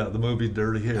 Yes. Yeah, the movie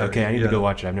Dirty Harry. Okay, I need to go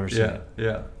watch it. I've never seen it.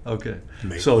 Yeah. Okay.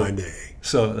 Make so, my day.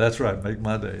 So that's right. Make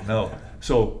my day. No.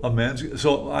 So I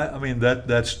mean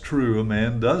that's true. A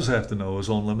man does have to know his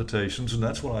own limitations, and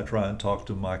that's what I try and talk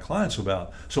to my clients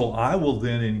about. So I will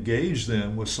then engage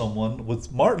them with someone,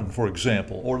 with Martin, for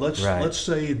example, or let's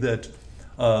say that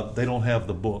they don't have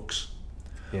the books.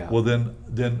 Yeah. Well,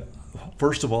 then,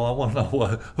 first of all, I want to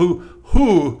know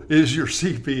who is your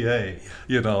CPA?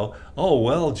 You know, oh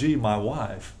well, gee, my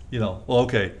wife. You know, well,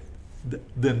 okay.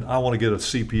 Then I want to get a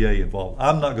CPA involved.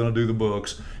 I'm not going to do the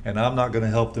books, and I'm not going to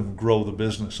help them grow the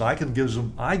business. I give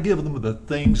them the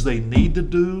things they need to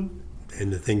do,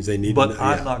 And the things they need but to know.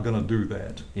 I'm not going to do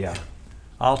that. Yeah.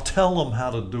 I'll tell them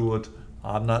how to do it.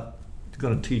 I'm not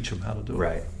going to teach them how to do it.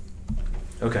 Right.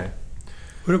 Okay.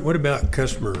 What about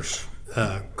customers'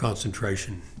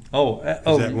 concentration? Oh,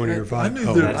 that one of your five? I knew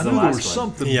Oh, there, that's I the knew there last was one.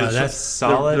 something. Yeah, but that's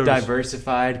Solid, there was-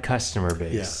 diversified customer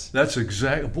base. That's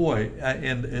exactly, boy,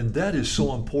 and that is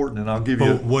so important. And I'll give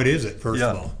Well, you. what is it, first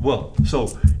of all? Well,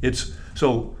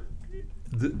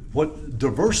 what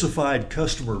diversified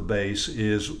customer base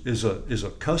is a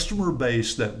customer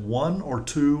base that one or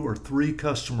two or three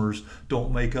customers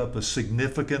don't make up a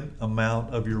significant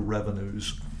amount of your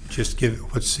revenues. Just give it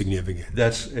what's significant.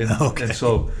 And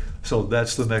so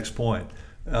that's the next point.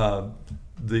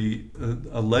 The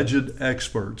alleged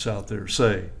experts out there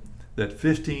say that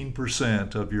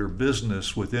 15% of your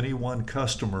business with any one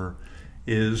customer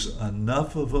is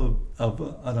enough of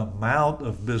an amount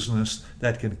of business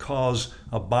that can cause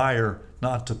a buyer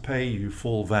not to pay you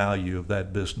full value of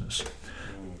that business.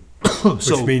 Which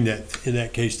means that in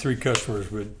that case, three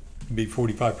customers would be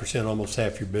 45%, almost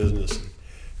half your business.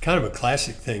 Kind of a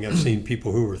classic thing. I've seen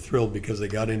people who were thrilled because they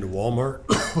got into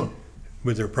Walmart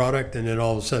with their product, and then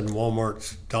all of a sudden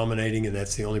Walmart's dominating, and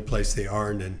that's the only place they are.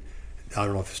 And then I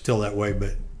don't know if it's still that way,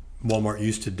 but Walmart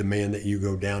used to demand that you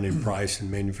go down in price and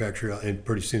manufacture, and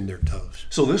pretty soon they're toast.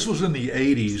 So this was in the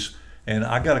 80s, and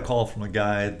I got a call from a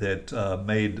guy that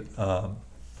made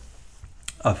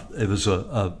it was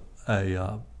a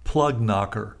plug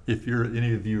knocker. If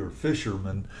any of you are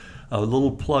fishermen, a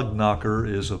little plug knocker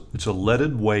it's a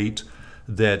leaded weight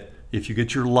that if you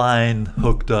get your line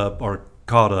hooked up or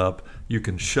caught up, you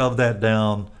can shove that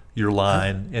down your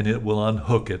line and it will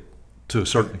unhook it to a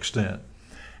certain extent.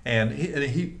 And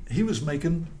he was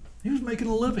making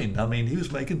a living. I mean, he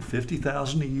was making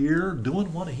 $50,000 a year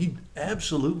doing what he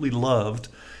absolutely loved,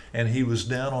 and he was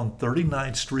down on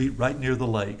 39th Street, right near the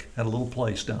lake, at a little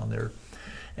place down there,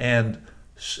 and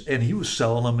he was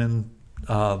selling them in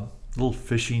little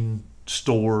fishing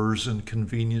stores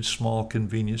and small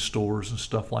convenience stores and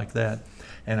stuff like that.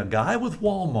 And a guy with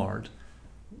Walmart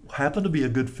happened to be a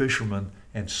good fisherman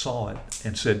and saw it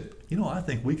and said, I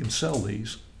think we can sell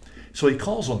these. So he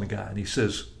calls on the guy and he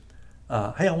says,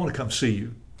 hey, I want to come see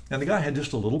you. And the guy had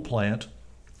just a little plant.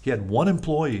 He had one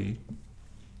employee.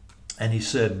 And he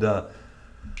said,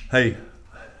 hey,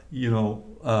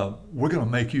 we're going to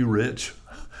make you rich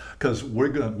because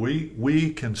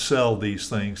we can sell these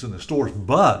things in the stores,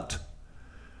 but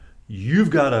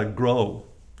you've got to grow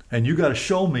and you got to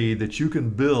show me that you can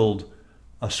build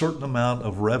a certain amount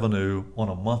of revenue on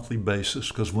a monthly basis,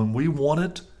 because when we want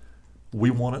it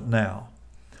now.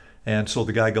 And so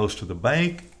the guy goes to the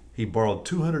bank, he borrowed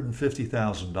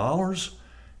 $250,000,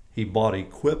 he bought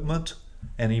equipment,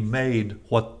 and he made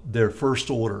their first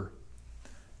order.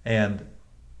 And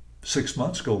 6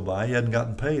 months go by, he hadn't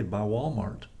gotten paid by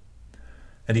Walmart.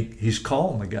 And he's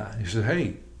calling the guy. He said,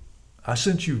 hey, I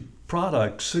sent you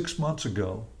product 6 months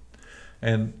ago.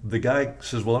 And the guy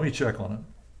says, well, let me check on it.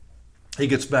 He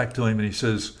gets back to him and he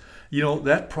says,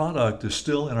 that product is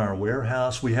still in our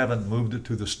warehouse. We haven't moved it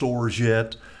to the stores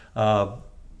yet.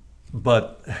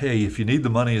 But hey, if you need the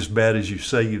money as bad as you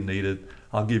say you need it,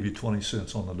 I'll give you 20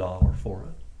 cents on the dollar for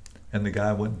it. And the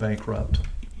guy went bankrupt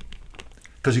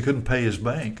because he couldn't pay his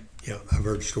bank. Yeah, I've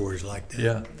heard stories like that.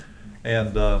 Yeah.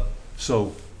 And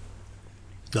so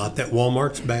Not that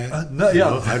Walmart's bad. No,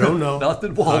 yeah. I don't know. Not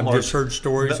that Walmart's. I've just heard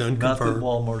stories Not that unconfirmed.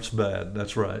 Walmart's bad.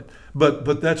 That's right.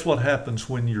 But that's what happens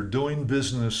when you're doing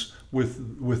business with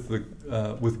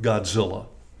Godzilla.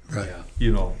 Right. Yeah.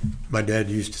 You know. My dad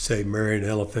used to say, "Marry an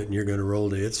elephant, and you're going to roll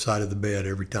to its side of the bed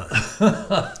every time."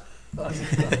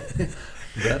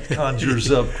 That conjures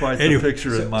up quite the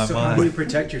picture in my so mind. how do you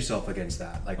protect yourself against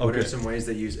that? Like, what are Okay. some ways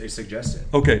that you suggested?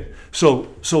 Okay, so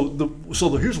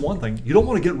here's one thing: you don't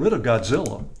want to get rid of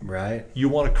Godzilla. Right. You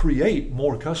want to create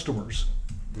more customers,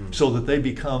 so that they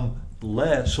become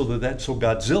less. So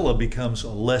Godzilla becomes a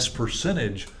less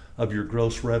percentage of your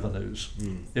gross revenues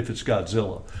if it's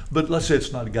Godzilla. But let's say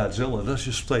it's not Godzilla. Let's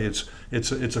just say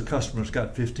it's a customer that's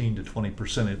got 15 to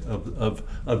 20%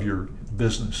 of your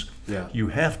business. Yeah. You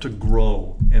have to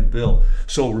grow and build.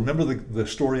 So remember the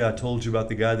story I told you about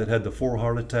the guy that had the 4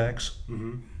 heart attacks?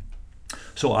 Mm-hmm.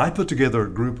 So I put together a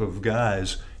group of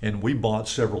guys and we bought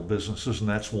several businesses, and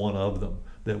that's one of them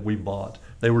that we bought.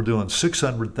 They were doing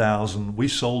 $600,000. We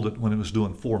sold it when it was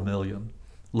doing $4 million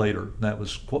later. That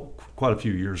was quite a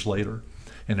few years later,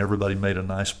 and everybody made a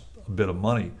nice bit of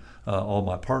money. All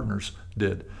my partners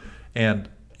did, and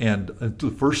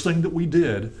the first thing that we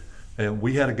did, and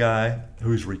we had a guy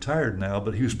who's retired now,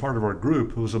 but he was part of our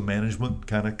group, who was a management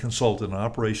kind of consultant, an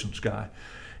operations guy,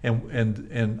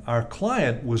 and our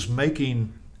client was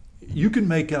making. You can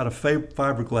make out of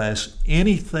fiberglass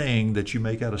anything that you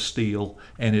make out of steel,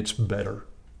 and it's better.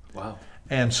 Wow.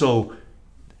 And so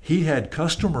he had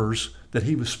customers that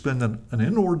he was spending an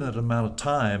inordinate amount of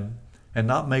time and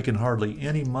not making hardly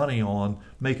any money on,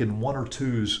 making one or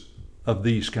twos of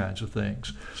these kinds of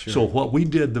things. Sure. So what we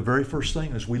did, the very first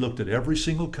thing is we looked at every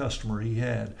single customer he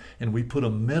had, and we put a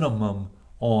minimum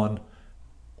on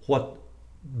what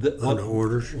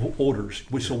orders.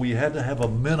 So we had to have a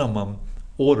minimum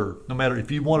order. No matter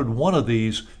if you wanted one of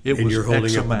these, it And was you're holding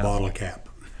X up amount. a bottle cap.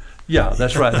 Yeah,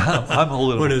 that's right. I'm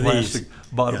holding One a of plastic these.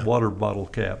 Yeah. water bottle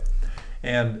cap,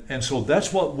 and so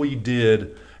that's what we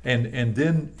did, and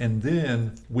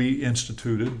then we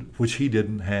instituted, which he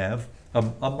didn't have,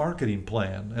 a marketing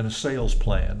plan and a sales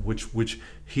plan, which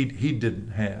he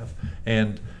didn't have,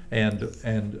 and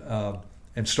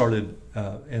started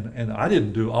and I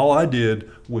didn't do. All I did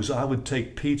was I would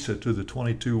take pizza to the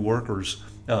 22 workers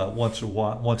once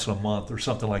a month or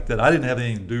something like that. I didn't have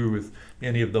anything to do with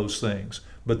any of those things.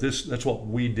 But that's what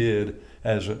we did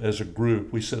as a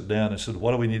group. We sat down and said,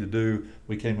 what do we need to do?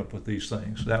 We came up with these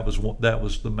things. That was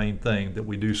the main thing that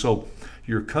we do. So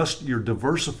your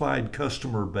diversified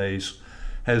customer base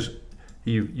has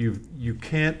you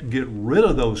can't get rid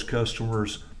of those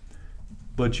customers,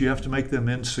 but you have to make them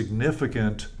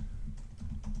insignificant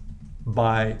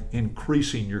by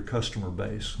increasing your customer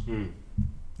base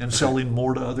and selling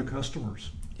more to other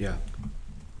customers. Yeah.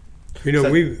 You know,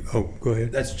 So- go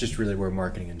ahead. That's just really where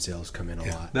marketing and sales come in a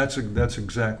lot. That's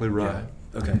exactly right.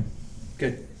 Yeah. Okay.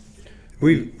 Good.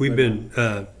 We've been,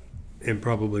 and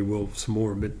probably will some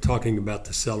more, but talking about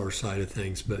the seller side of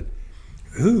things. But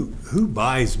who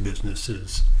buys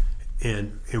businesses,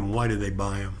 and why do they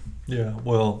buy them? Yeah,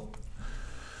 well,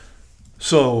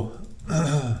 so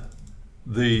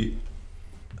the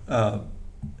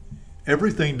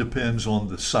everything depends on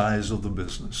the size of the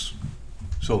business.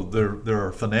 So there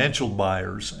are financial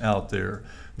buyers out there.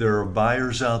 There are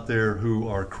buyers out there who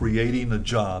are creating a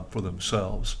job for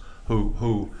themselves.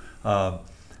 Who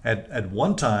at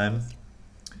one time,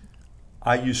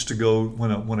 I used to go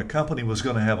when a company was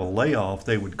going to have a layoff,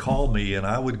 they would call me and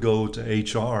I would go to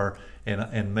HR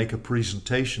and make a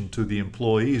presentation to the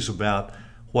employees about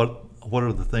what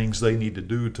are the things they need to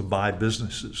do to buy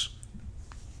businesses.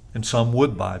 And some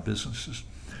would buy businesses,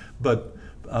 but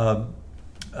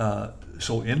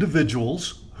so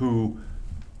individuals who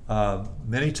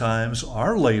many times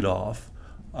are laid off,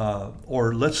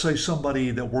 or let's say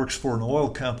somebody that works for an oil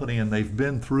company and they've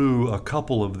been through a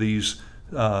couple of these,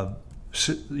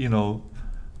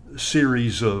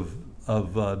 series of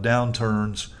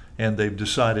downturns, and they've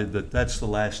decided that that's the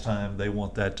last time they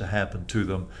want that to happen to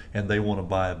them, and they want to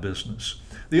buy a business.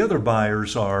 The other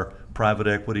buyers are private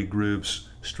equity groups,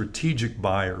 strategic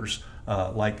buyers,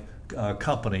 like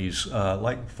companies,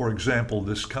 like for example,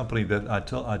 this company that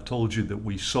I told you that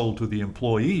we sold to the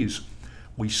employees.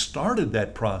 We started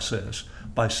that process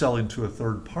by selling to a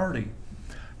third party,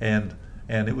 and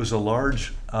it was a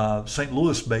large St.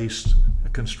 Louis-based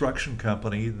construction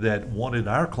company that wanted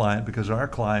our client because our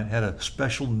client had a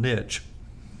special niche,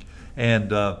 and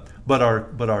but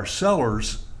our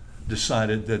sellers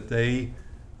decided that they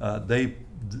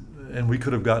and we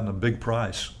could have gotten a big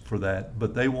price for that,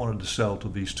 but they wanted to sell to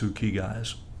these two key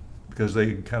guys because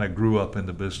they kind of grew up in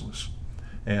the business,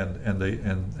 and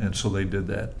so they did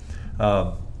that.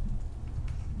 Um,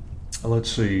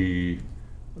 let's see,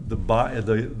 the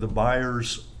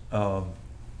buyers are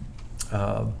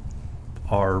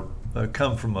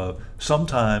come from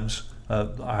sometimes.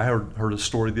 I heard a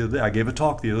story the other day. I gave a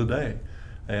talk the other day,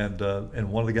 and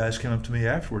one of the guys came up to me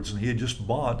afterwards, and he had just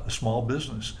bought a small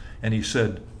business, and he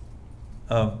said,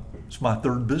 "It's my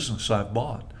third business I've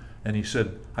bought," and he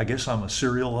said, "I guess I'm a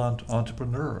serial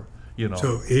entrepreneur."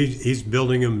 So he's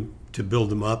building them to build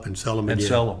them up and sell them and again.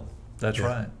 sell them. That's Yeah.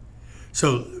 right.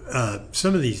 So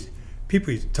some of these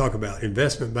people you talk about,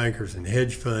 investment bankers and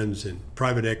hedge funds and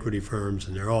private equity firms,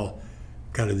 and they're all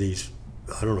kind of these,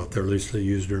 I don't know if they're loosely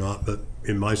used or not, but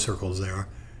in my circles they are.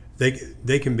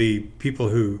 They can be people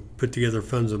who put together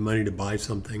funds of money to buy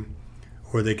something,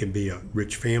 or they can be a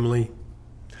rich family,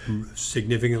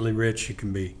 significantly rich. It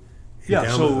can be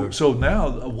So now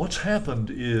what's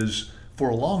happened is, for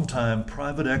a long time,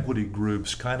 private equity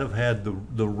groups kind of had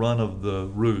the run of the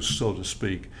roost, so to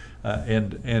speak,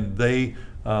 and they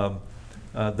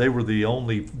were the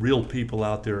only real people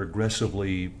out there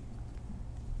aggressively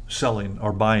selling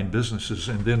or buying businesses,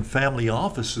 and then family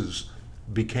offices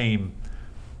became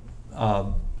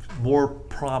more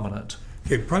prominent.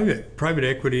 Okay, private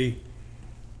equity,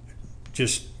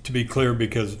 just to be clear,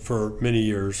 because for many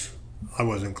years I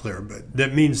wasn't clear, but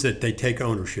that means that they take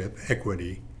ownership,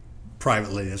 equity,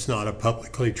 privately. It's not a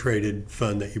publicly traded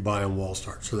fund that you buy on Wall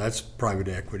Street. So that's private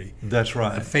equity. That's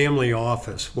right. A family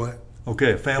office, what?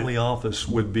 Okay, a family office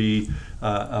would be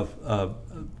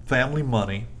family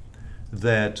money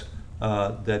that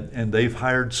and they've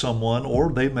hired someone,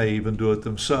 or they may even do it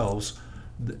themselves.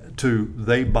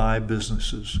 They buy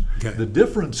businesses. Okay. The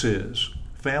difference is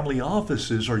family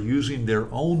offices are using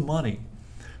their own money.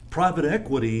 Private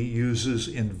equity uses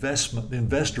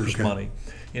investors' Okay. money.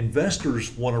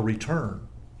 Investors want a return.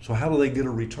 So how do they get a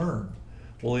return?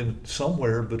 Well, in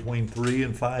somewhere between 3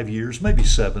 and 5 years, maybe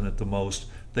 7 at the most,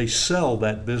 they sell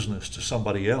that business to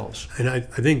somebody else. And I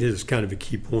think this is kind of a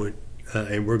key point,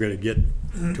 and we're going to get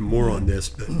to more on this,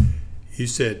 but you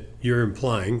said you're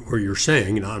implying, or you're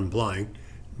saying, not implying,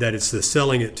 that it's the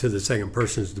selling it to the second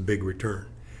person is the big return.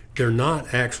 They're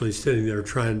not actually sitting there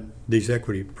trying, these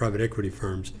private equity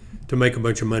firms, to make a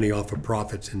bunch of money off of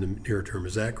profits in the near term.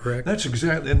 Is that correct? That's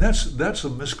exactly, and that's a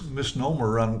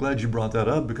misnomer. I'm glad you brought that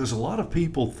up, because a lot of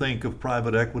people think of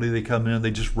private equity. They come in,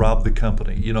 they just rob the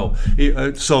company.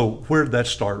 So where did that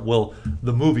start? Well,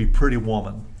 the movie Pretty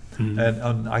Woman. Mm-hmm.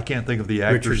 And I can't think of the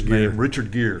actor's name,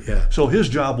 Richard Gere. Yeah. So his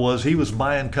job was, he was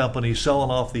buying companies,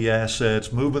 selling off the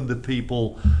assets, moving the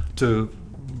people to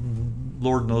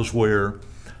Lord knows where,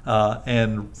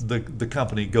 and the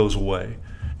company goes away,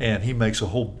 and he makes a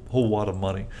whole lot of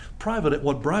money.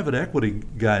 What private equity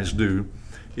guys do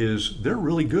is they're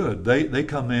really good. They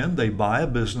come in, they buy a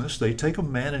business, they take a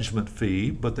management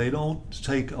fee, but they don't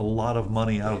take a lot of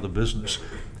money out of the business.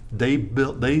 They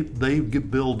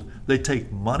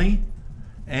take money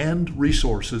and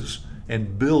resources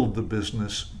and build the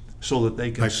business so that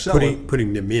they can sell it.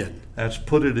 Putting them in. That's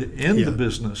put it in the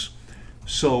business.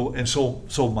 So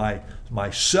my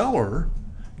seller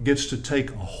gets to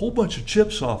take a whole bunch of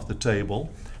chips off the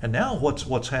table. And now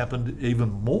what's happened even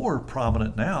more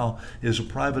prominent now is a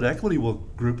private equity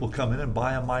group will come in and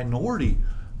buy a minority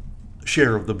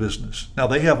share of the business. Now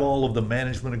they have all of the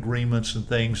management agreements and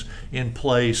things in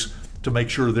place to make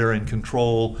sure they're in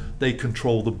control. They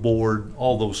control the board,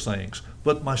 all those things.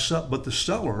 But the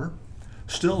seller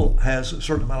still has a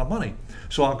certain amount of money.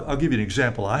 So I'll give you an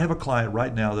example. I have a client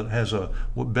right now that has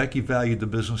Becky valued the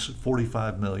business at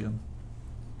 $45 million.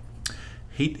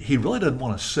 He really doesn't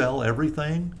want to sell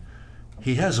everything.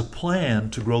 He has a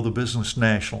plan to grow the business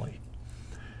nationally.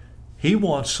 He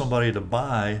wants somebody to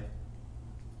buy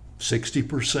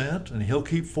 60%, and he'll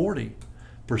keep 40%,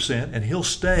 and he'll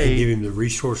stay. And give him the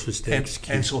resources to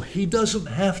execute. And so he doesn't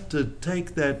have to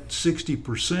take that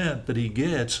 60% that he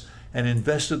gets and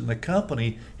invest it in the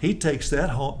company. He takes that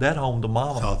home to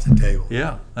mama. It's off the table.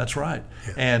 Yeah, that's right.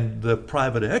 Yeah. And the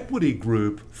private equity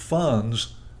group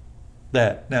funds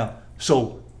that. Now,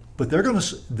 but they're going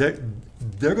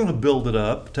to build it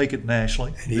up, take it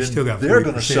nationally. And he's still got 40%. They're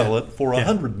going to sell it for Yeah.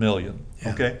 $100 million.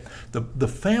 Yeah. Okay, the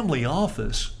family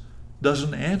office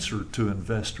doesn't answer to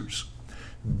investors.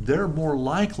 They're more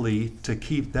likely to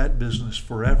keep that business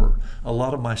forever. A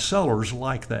lot of my sellers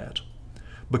like that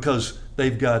because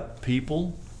they've got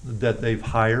people that they've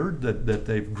hired, that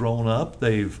they've grown up.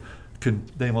 They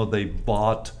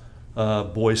bought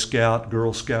Boy Scout,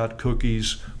 Girl Scout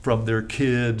cookies from their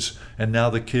kids, and now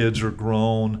the kids are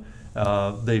grown.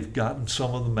 They've gotten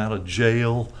some of them out of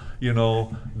jail. They're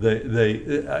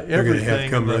everything. going to have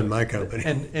come run my company.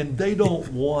 And they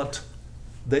don't want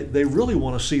they really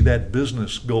want to see that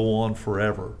business go on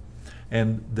forever.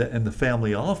 And the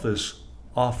family office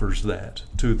offers that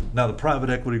to. Now the private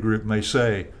equity group may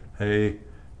say, hey,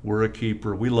 we're a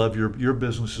keeper. We love your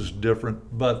business is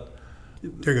different, but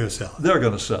They're going to sell it. they're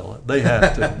going to sell it. They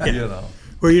have to, you know.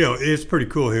 Well, it's pretty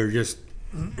cool here. Just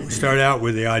start out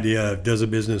with the idea of, does a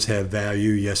business have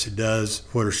value? Yes, it does.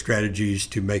 What are strategies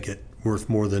to make it worth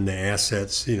more than the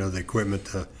assets, the equipment,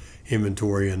 the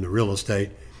inventory, and the real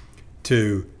estate?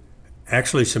 To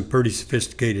actually some pretty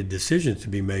sophisticated decisions to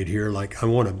be made here. Like, I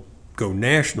want to go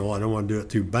national. I don't want to do it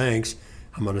through banks.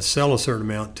 I'm going to sell a certain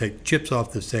amount, take chips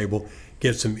off the table,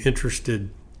 get some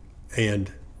interested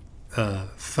and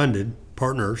funded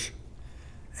partners,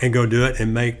 and go do it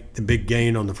and make the big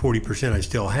gain on the 40% I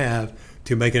still have,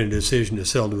 to making a decision to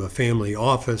sell to a family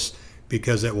office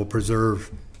because that will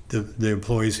preserve the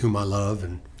employees whom I love.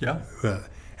 And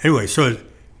anyway, so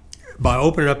by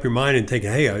opening up your mind and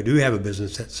thinking, hey, I do have a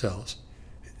business that sells.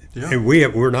 Yeah. And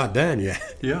we're not done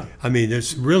yet. Yeah. I mean,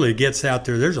 this really gets out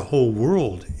there. There's a whole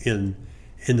world in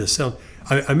the sell.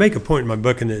 I make a point in my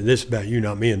book, and this is about you,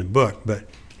 not me in the book, but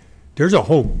there's a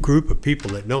whole group of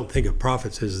people that don't think of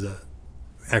profits as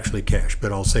actually cash,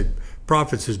 but I'll say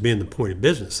profits as being the point of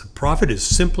business. A profit is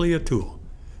simply a tool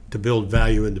to build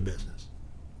value in the business.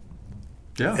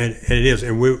 Yeah. And it is,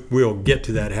 and we'll get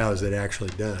to that, how is it actually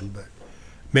done. But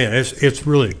man, it's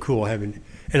really cool having,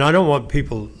 and I don't want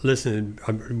people listening,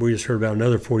 we just heard about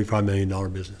another $45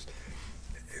 million business.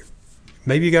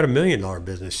 Maybe you got $1 million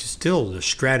business, still the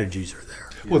strategies are there.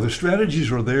 Well, the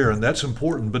strategies are there, and that's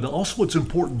important. But also, it's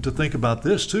important to think about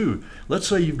this too. Let's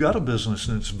say you've got a business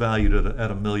and it's valued at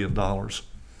 $1 million.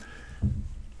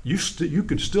 You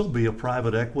could still be a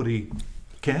private equity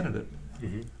candidate.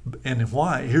 Mm-hmm. And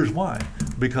why? Here's why.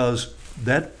 Because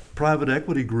that private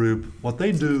equity group, what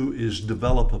they do is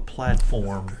develop a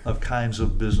platform of kinds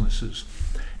of businesses,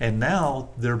 and now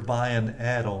they're buying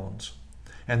add-ons.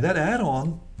 And that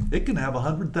add-on, it can have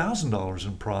 $100,000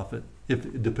 in profit,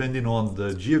 depending on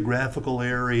the geographical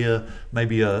area,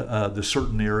 maybe the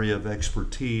certain area of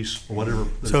expertise, or whatever.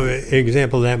 So an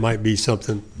example of that might be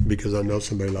something, because I know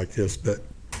somebody like this, but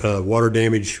water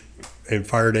damage and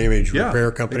fire damage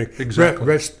repair company. Exactly.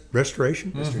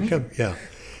 Restoration? Mm-hmm. Yeah.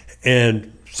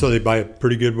 And so they buy a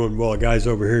pretty good one. Well, a guy's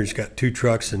over here, he's got 2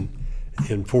 trucks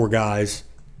and 4 guys.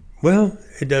 Well,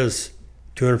 it does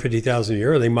 $250,000 a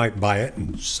year. They might buy it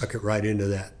and suck it right into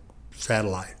that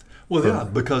satellite. Well, yeah,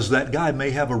 because that guy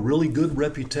may have a really good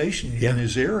reputation in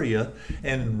his area,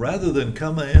 and rather than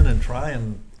come in and try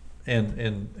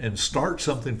and start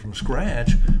something from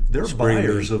scratch, they're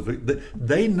buyers of it.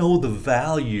 They know the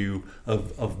value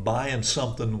of buying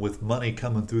something with money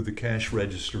coming through the cash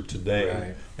register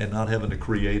today, and not having to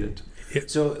create it.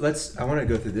 So I want to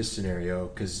go through this scenario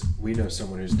because we know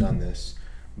someone who's done this,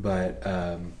 but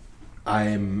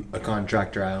I'm a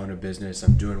contractor. I own a business.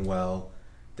 I'm doing well.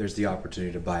 There's the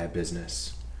opportunity to buy a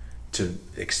business to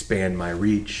expand my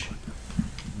reach.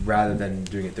 Rather than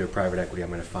doing it through private equity, I'm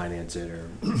going to finance it or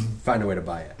find a way to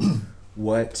buy it.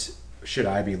 What should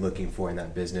I be looking for in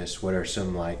that business? What are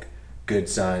some good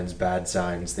signs, bad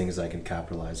signs, things I can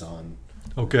capitalize on?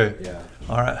 Okay. Yeah.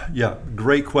 All right. Yeah.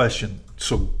 Great question.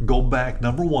 So go back.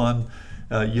 Number one,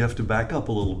 you have to back up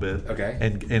a little bit. Okay.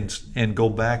 And go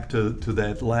back to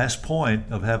that last point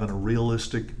of having a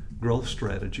realistic growth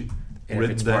strategy. And if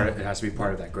it's it has to be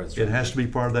part of that growth strategy. It has to be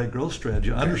part of that growth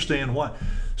strategy. Okay. Understand why.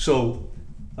 So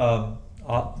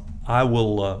I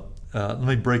will let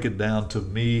me break it down to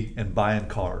me and buying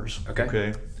cars.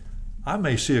 Okay. I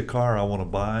may see a car I want to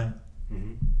buy,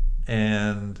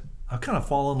 and I kind of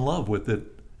fall in love with it,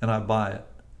 and I buy it,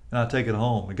 and I take it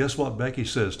home. And guess what Becky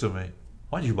says to me?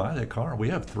 Why'd you buy that car? We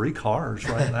have 3 cars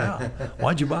right now.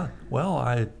 Why'd you buy it? Well,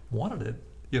 I wanted it.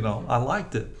 I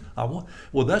liked it.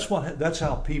 That's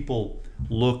how people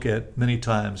look at many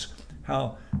times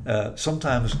how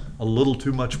sometimes a little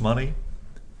too much money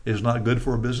is not good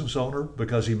for a business owner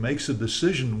because he makes a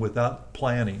decision without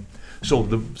planning. So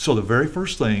the very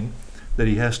first thing that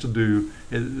he has to do,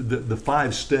 the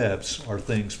 5 steps are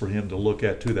things for him to look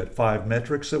at too, that 5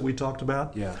 metrics that we talked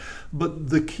about. Yeah. But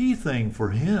the key thing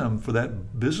for him, for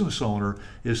that business owner,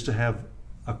 is to have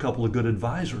a couple of good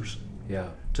advisors. Yeah.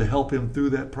 To help him through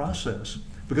that process.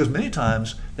 Because many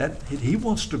times that he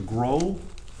wants to grow,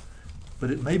 but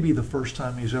it may be the first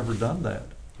time he's ever done that.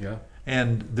 Yeah.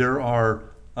 And there are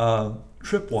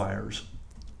tripwires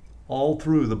all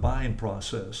through the buying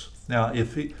process. Now,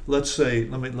 if let's say,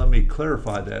 let me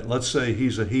clarify that. Let's say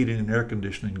he's a heating and air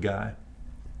conditioning guy,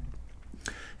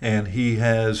 and he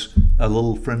has a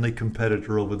little friendly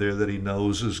competitor over there that he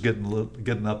knows is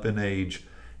getting up in age,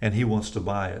 and he wants to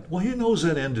buy it. Well, he knows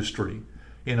that industry.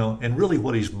 And really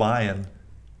what he's buying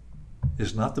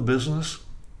is not the business.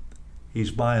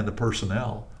 He's buying the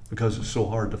personnel because it's so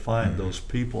hard to find those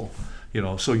people.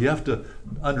 So you have to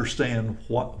understand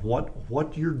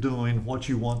what you're doing, what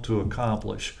you want to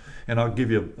accomplish. And I'll give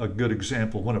you a good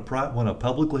example. When a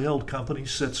publicly held company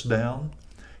sits down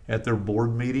at their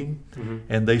board meeting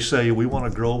and they say, we want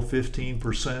to grow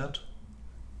 15%.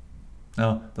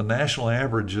 Now, the national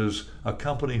average is a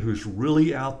company who's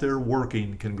really out there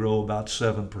working can grow about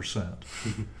 7%.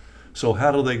 So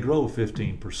how do they grow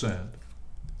 15%?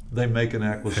 They make an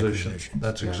acquisition.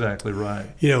 That's exactly right.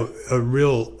 A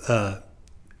real,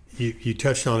 you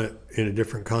touched on it in a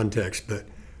different context, but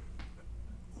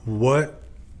what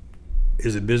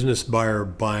is a business buyer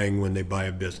buying when they buy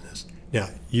a business? Now,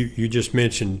 you just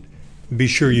mentioned, be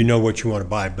sure you know what you want to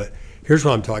buy, but here's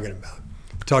what I'm talking about.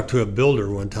 I talked to a builder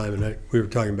one time, and we were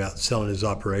talking about selling his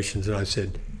operations, and I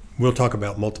said, we'll talk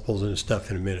about multiples and stuff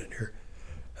in a minute here.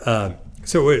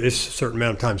 So it's a certain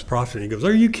amount of times profit. And he goes,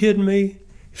 are you kidding me?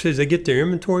 He says, they get their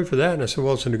inventory for that? And I said,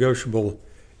 well, it's a negotiable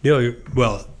deal.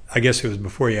 Well, I guess it was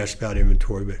before he asked about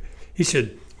inventory, but he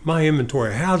said, my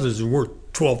inventory of houses is worth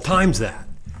 12 times that.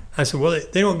 I said, well,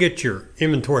 they don't get your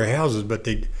inventory of houses, but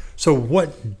so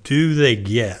what do they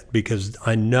get? Because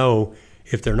I know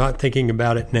if they're not thinking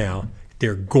about it now,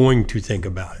 they're going to think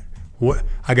about it.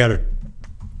 I got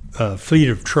a fleet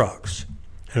of trucks,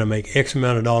 and I make X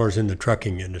amount of dollars in the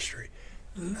trucking industry.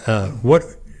 What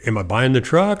am I buying the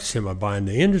trucks? Am I buying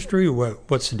the industry?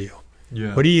 What's the deal?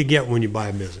 Yeah. What do you get when you buy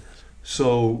a business?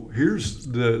 So here's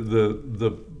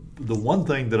the one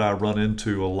thing that I run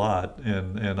into a lot,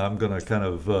 and I'm going to kind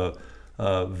of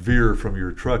veer from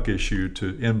your truck issue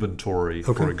to inventory,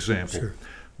 for example. Sure.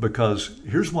 Because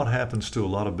here's what happens to a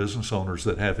lot of business owners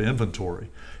that have inventory,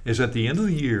 is at the end of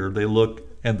the year, they look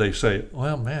and they say,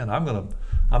 well, man,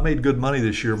 I made good money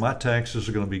this year. My taxes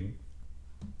are going to be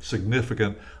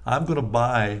significant. I'm going to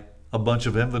buy a bunch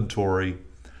of inventory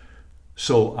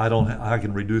so I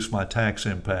can reduce my tax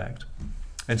impact.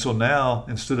 And so now,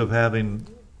 instead of having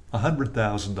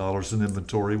 $100,000 in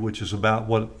inventory, which is about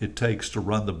what it takes to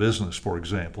run the business, for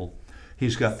example,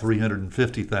 he's got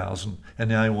 $350,000, and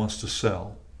now he wants to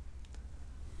sell.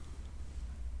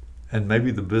 And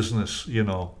maybe the business,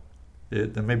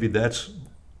 maybe that's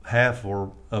half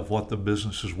of what the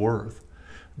business is worth.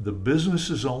 The business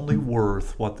is only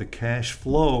worth what the cash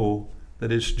flow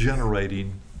that it's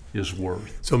generating is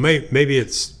worth. So maybe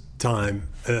it's time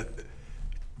to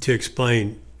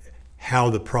explain how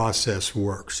the process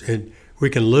works. And we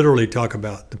can literally talk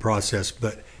about the process,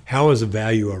 but how is the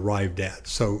value arrived at?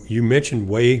 So you mentioned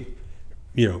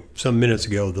some minutes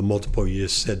ago, the multiple, you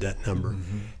just said that number.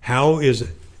 Mm-hmm. How is,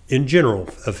 in general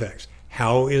effects,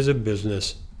 how is a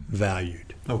business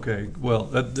valued? Okay, well,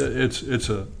 that's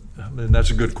a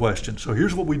good question. So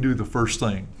here's what we do. The first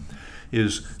thing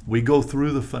is we go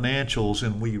through the financials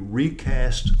and we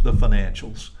recast the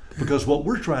financials, because what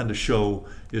we're trying to show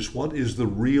is what is the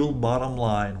real bottom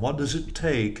line. What does it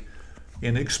take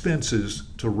in expenses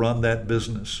to run that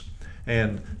business?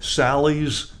 And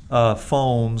Sally's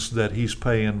phones that he's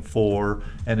paying for,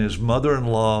 and his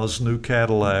mother-in-law's new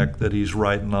Cadillac that he's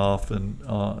writing off in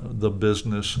the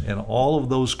business, and all of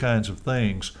those kinds of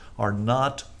things are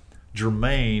not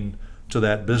germane to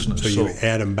that business. So you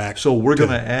add them back. So we're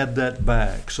going to add that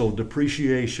back. So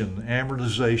depreciation,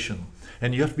 amortization.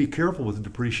 And you have to be careful with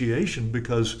depreciation,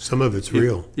 because some of it's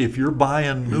real. If you're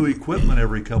buying new equipment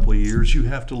every couple of years, you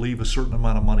have to leave a certain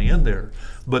amount of money in there.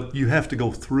 But you have to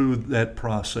go through that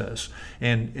process.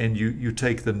 And you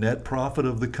take the net profit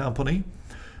of the company,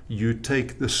 you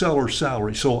take the seller's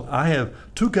salary. So I have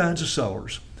two kinds of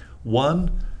sellers.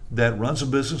 One that runs a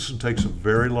business and takes a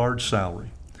very large salary.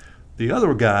 The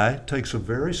other guy takes a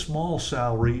very small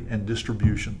salary and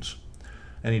distributions.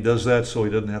 And he does that so he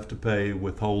doesn't have to pay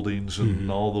withholdings and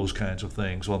all those kinds of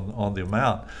things on the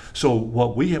amount. So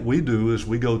what we do is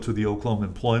we go to the Oklahoma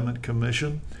Employment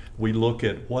Commission. We look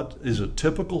at what is a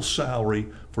typical salary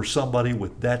for somebody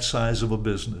with that size of a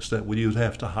business that you'd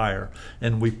have to hire,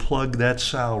 and we plug that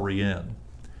salary in,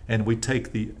 and we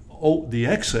take the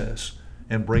excess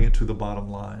and bring it to the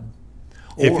bottom line.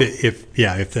 If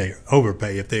they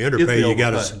overpay, if they underpay, you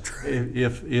got to subtract.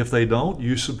 If they don't,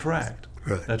 you subtract.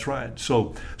 Right. That's right.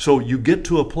 So you get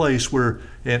to a place where,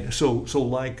 and so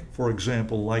like, for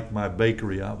example, like my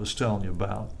bakery I was telling you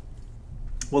about.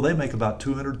 Well, they make about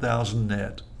 $200,000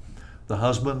 net, the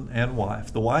husband and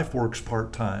wife. The wife works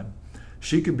part-time.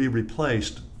 She could be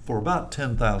replaced for about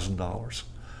 $10,000.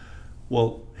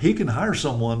 Well, he can hire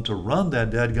someone to run that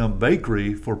dadgum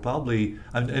bakery for probably,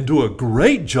 and do a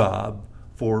great job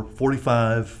for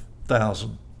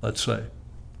 $45,000, let's say,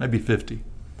 maybe $50,000.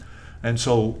 And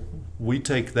so we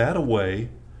take that away,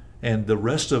 and the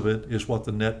rest of it is what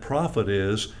the net profit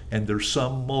is, and there's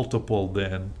some multiple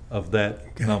then of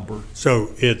that number. So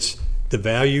the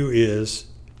value is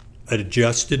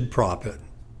adjusted profit,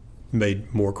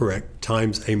 made more correct,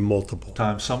 times a multiple.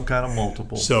 Times some kind of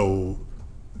multiple. So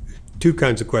two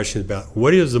kinds of questions about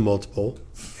what is the multiple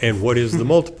and what is the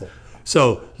multiple.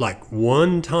 So like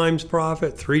 1 times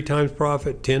profit, 3 times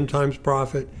profit, 10 times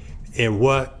profit, and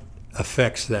what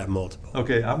affects that multiple?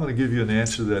 Okay, I'm going to give you an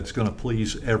answer that's going to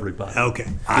please everybody. Okay,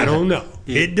 I don't know.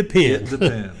 It depends. It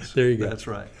depends. There you go. That's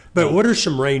right. But what are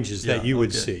some ranges that you would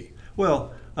okay. see?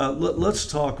 Well, let's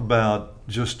talk about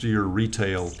just your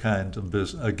retail kind of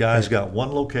business. A guy's got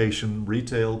one location,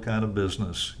 retail kind of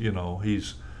business. You know,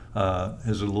 he's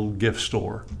has a little gift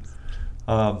store.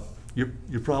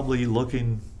 You're probably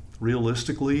looking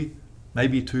realistically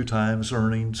maybe 2 times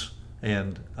earnings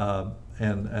and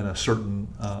a certain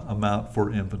amount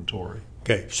for inventory.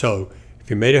 Okay, so if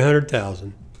you made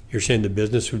 100,000, you're saying the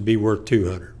business would be worth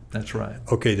 200. That's right.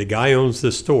 Okay, the guy owns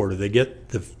the store. Do they get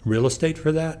the real estate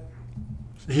for that?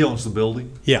 He owns the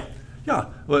building. Yeah. Yeah.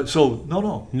 But so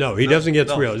No, he doesn't get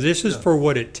the real. This is for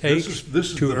what it takes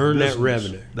this is to the earn business. that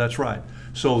revenue. That's right.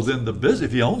 So then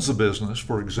if he owns the business,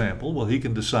 for example, well, he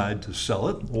can decide to sell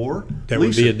it or That would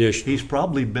lease be it. additional. He's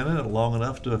probably been in it long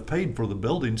enough to have paid for the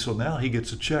building, so now he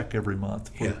gets a check every month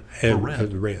for, Yeah, for and rent.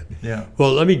 the rent. Yeah.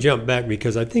 Well, let me jump back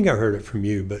because I think I heard it from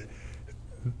you, but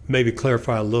maybe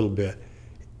clarify a little bit.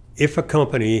 If a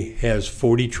company has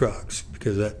 40 trucks,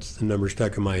 because that's the number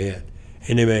stuck in my head,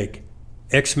 and they make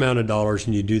X amount of dollars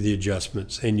and you do the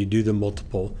adjustments and you do the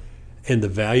multiple, and the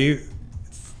value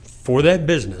for that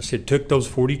business, it took those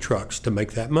 40 trucks to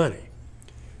make that money.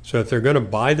 So if they're going to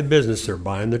buy the business, they're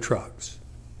buying the trucks.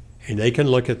 And they can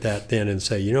look at that then and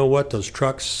say, you know what, those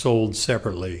trucks sold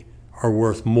separately are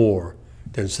worth more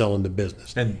than selling the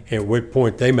business. And at what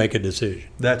point they make a decision.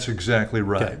 That's exactly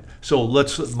right. Okay. So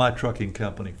my trucking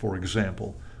company, for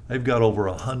example, they've got over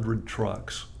 100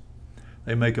 trucks.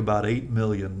 They make about $8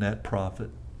 million net profit.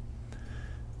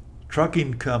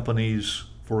 Trucking companies,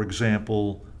 for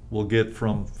example, will get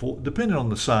from, depending on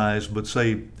the size, but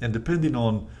say, and depending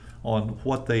on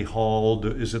what they hauled,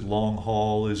 is it long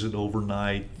haul, is it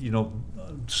overnight,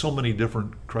 so many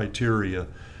different criteria,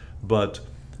 but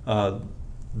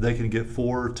they can get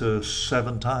 4 to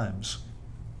 7 times,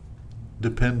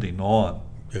 depending on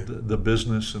the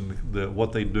business and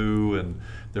what they do and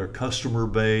their customer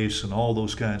base and all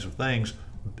those kinds of things.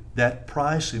 That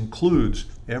price includes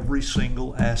every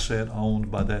single asset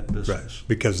owned by that business. Right.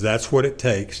 Because that's what it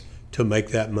takes to make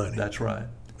that money. That's right.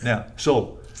 Now,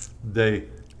 so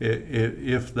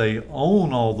if they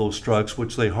own all those trucks,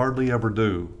 which they hardly ever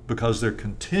do, because they're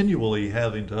continually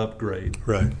having to upgrade,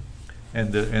 right,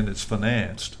 and it's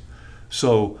financed.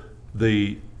 So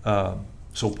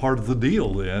so part of the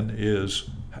deal then is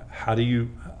how do you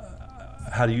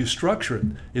structure it?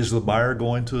 Is the buyer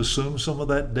going to assume some of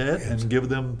that debt and give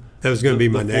them? That was going to be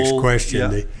my next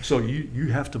question. Yeah. So you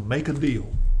have to make a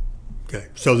deal. Okay.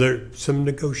 So there's some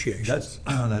negotiations.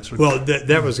 That's well,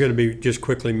 that was going to be just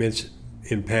quickly mentioned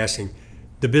in passing.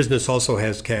 The business also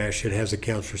has cash. It has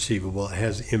accounts receivable. It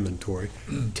has inventory.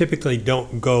 Typically,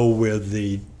 don't go with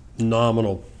the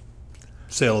nominal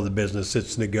sale of the business.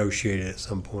 It's negotiated at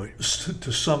some point.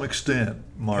 To some extent,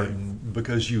 Martin,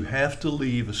 because you have to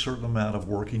leave a certain amount of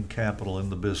working capital in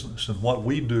the business. And what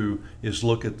we do is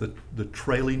look at the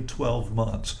trailing 12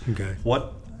 months. Okay.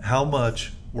 How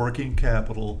much working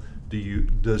capital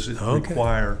does it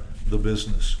require the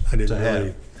business to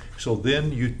have? So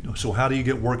how do you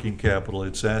get working capital?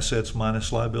 It's assets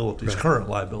minus liabilities, right. Current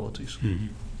liabilities. Mm-hmm.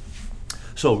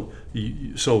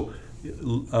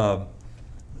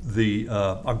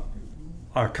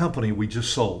 Our company we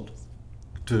just sold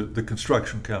to the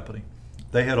construction company,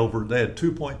 they had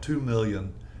 2.2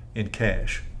 million in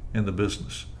cash in the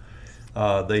business.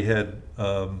 They had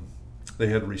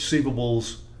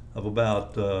receivables of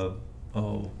about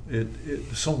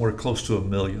somewhere close to $1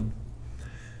 million.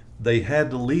 They had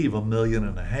to leave $1.5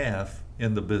 million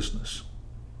in the business,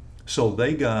 so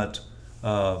they got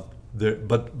but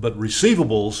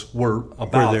receivables were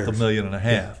about $1.5 million.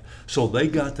 Yeah. So they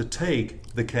got to take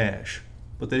the cash,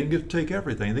 but they didn't get to take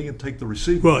everything. They didn't take the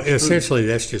receivables. Well, essentially,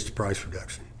 that's just a price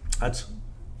reduction. That's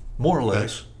more or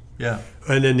less, yeah.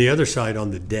 And then the other side on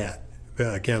the debt,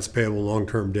 accounts payable,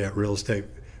 long-term debt, real estate.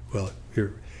 Well,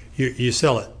 you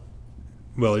sell it.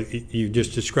 Well, you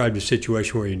just described a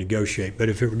situation where you negotiate. But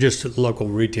if it were just a local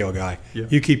retail guy,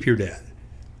 you keep your debt.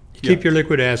 You keep your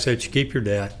liquid assets. You keep your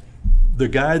debt. The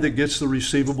guy that gets the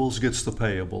receivables gets the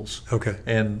payables. Okay.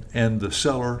 And the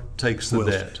seller takes the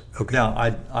Wills. debt. Okay. Now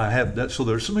I have that, so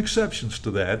there's some exceptions to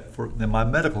that for in my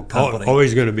medical company.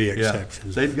 Always going to be Yeah,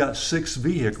 exceptions. they've got 6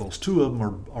 vehicles. 2 of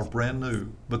them are brand new,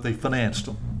 but they financed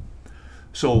them.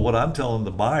 So what I'm telling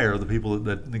the buyer, the people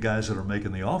the guys that are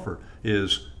making the offer,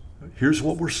 is here's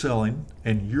what we're selling,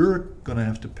 and you're going to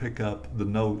have to pick up the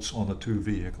notes on the 2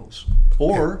 vehicles.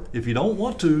 Or if you don't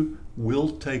want to, we'll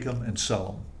take them and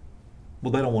sell them. Well,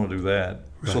 they don't want to do that,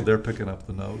 so Right. they're picking up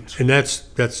the notes. And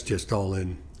that's just all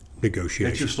in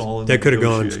negotiations. It's just all in that could have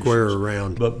gone negotiations. square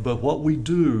around. But what we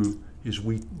do is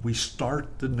we start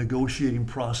the negotiating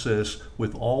process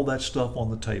with all that stuff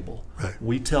on the table. Right.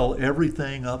 We tell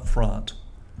everything up front,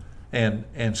 and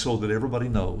so that everybody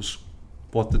knows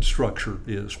what the structure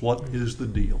is, what is the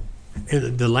deal.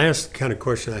 And the last kind of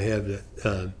question I have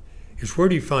that is, where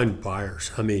do you find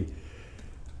buyers? I mean,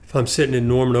 if I'm sitting in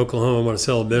Norman, Oklahoma, I want to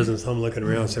sell a business, I'm looking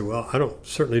around and say, well,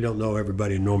 certainly don't know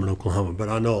everybody in Norman, Oklahoma, but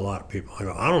I know a lot of people. I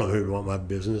go, I don't know who would want my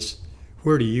business.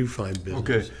 Where do you find business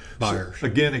Okay, buyers? So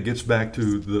again, it gets back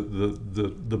to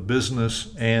the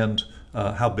business and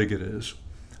how big it is.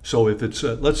 So if it's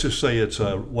let's just say it's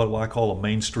what I call a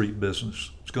Main Street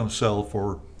business, it's going to sell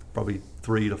for probably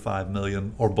 3 to 5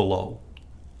 million or below,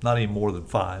 not even more than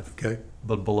 5. Okay.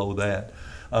 But below that,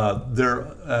 there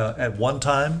at one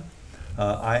time.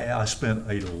 I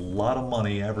spent a lot of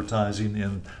money advertising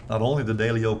in not only the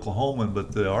Daily Oklahoman,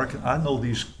 but I know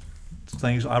these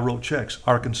things. I wrote checks.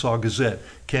 Arkansas Gazette,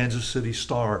 Kansas City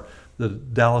Star, the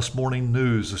Dallas Morning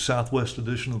News, the Southwest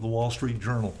edition of the Wall Street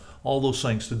Journal. All those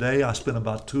things. Today, I spend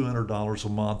about $200 a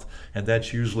month, and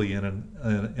that's usually in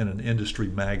an industry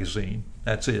magazine.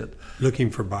 That's it.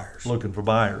 Looking for buyers. Looking for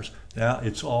buyers. Now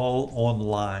it's all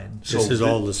online. This is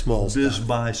all the small biz, stuff.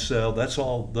 buy, sell. That's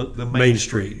all the Main Main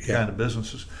Street Street, yeah. kind of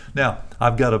businesses. Now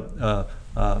I've got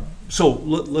so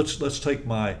let's take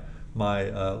my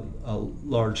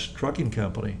large trucking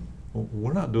company.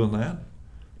 We're not doing that.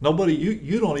 Nobody,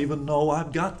 you don't even know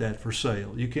I've got that for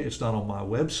sale. You can't. It's not on my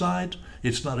website.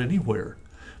 It's not anywhere.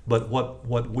 But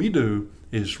what we do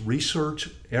is research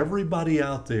everybody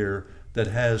out there that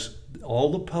has all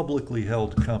the publicly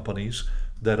held companies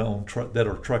that own that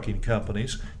are trucking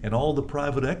companies, and all the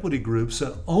private equity groups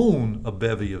that own a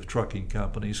bevy of trucking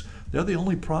companies. They're the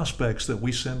only prospects that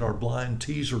we send our blind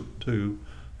teaser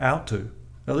out to.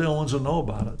 They're the only ones that know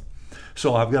about it.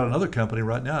 So I've got another company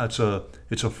right now. It's a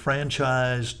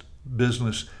franchised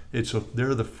business.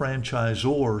 They're the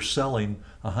franchisor selling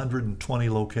 120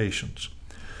 locations.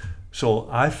 So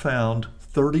I found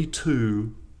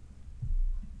 32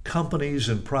 companies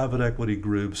and private equity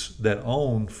groups that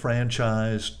own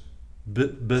franchised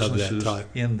businesses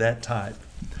in that type,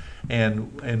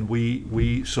 and we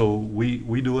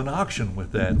do an auction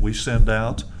with that. We send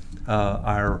out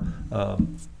our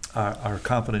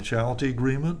confidentiality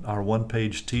agreement, our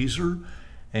one-page teaser,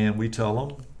 and we tell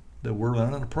them that we're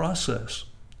running a process,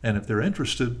 and if they're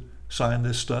interested, sign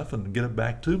this stuff and get it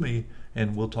back to me,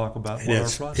 and we'll talk about what our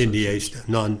process NDA is. stuff,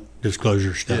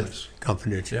 non-disclosure stuff, Yes.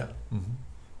 confidential. Yeah. Mm-hmm.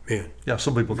 Man. Yeah,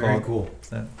 some people Very call it cool.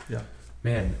 Yeah.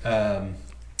 Man,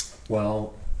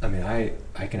 well, I mean, I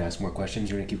can ask more questions.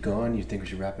 You want to keep going? You think we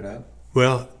should wrap it up?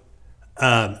 Well,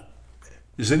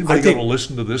 Is anybody I think- going to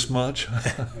listen to this much?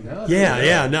 No,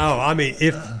 no. I mean,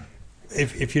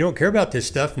 if you don't care about this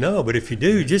stuff, no. But if you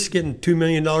do, just getting $2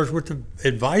 million worth of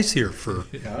advice here for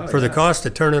the cost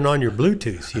of turning on your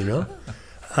Bluetooth, you know.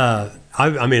 I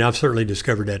mean, I've certainly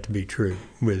discovered that to be true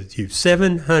with you.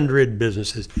 700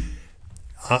 businesses.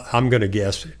 I'm going to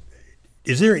guess.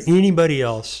 Is there anybody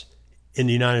else in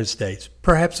the United States,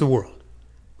 perhaps the world,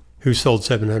 who sold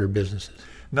 700 businesses?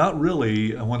 Not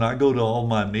really. When I go to all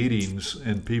my meetings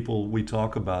and we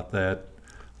talk about that,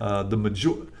 the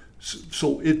majority.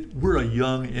 So we're a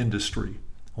young industry.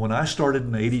 When I started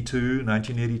in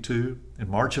 1982, in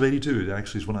March of 82,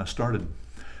 actually is when I started.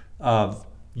 There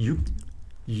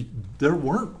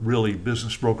weren't really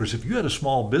business brokers. If you had a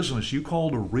small business, you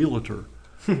called a realtor,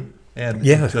 and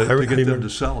to get them to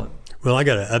sell it. Well, I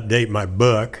got to update my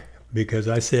book because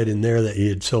I said in there that he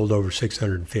had sold over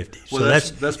 650. Well, so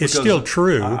that's it's still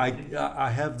true. I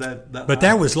have that. But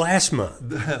that was last month.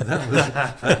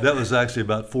 that was actually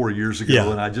about 4 years ago,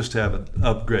 Yeah. and I just haven't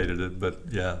upgraded it. But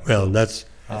yeah. Well, that's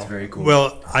very cool.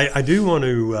 Well, I do want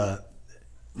to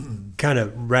kind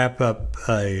of wrap up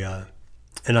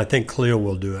and I think Khalil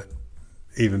will do it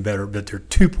even better. But there are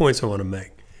 2 points I want to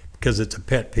make because it's a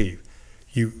pet peeve.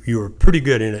 You are pretty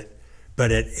good in it,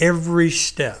 but at every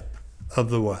step of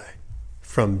the way,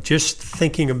 from just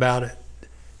thinking about it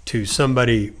to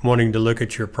somebody wanting to look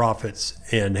at your profits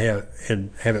and have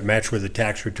it match with a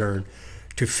tax return,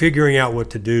 to figuring out what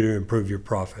to do to improve your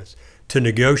profits, to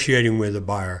negotiating with a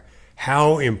buyer.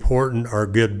 How important are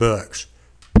good books?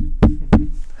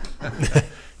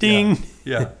 Ding.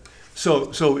 Yeah.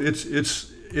 So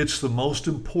it's the most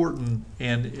important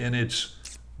and it's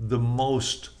the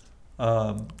most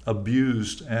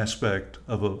abused aspect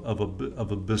of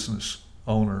a business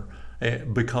owner,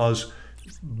 because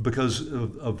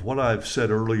of what I've said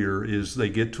earlier is they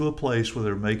get to a place where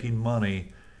they're making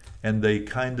money and they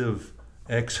kind of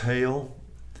exhale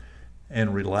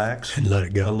and relax and let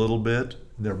it go a little bit.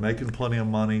 They're making plenty of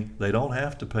money. They don't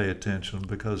have to pay attention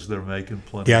because they're making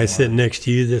plenty of money. Guy sitting next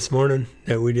to you this morning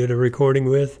that we did a recording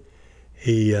with,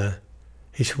 he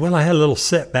said, well, I had a little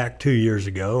setback 2 years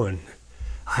ago, and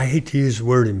I hate to use the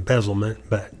word embezzlement,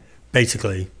 but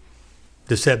basically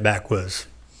the setback was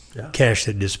cash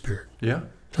that disappeared. Yeah.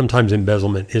 Sometimes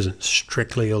embezzlement isn't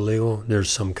strictly illegal.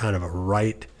 There's some kind of a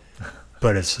right,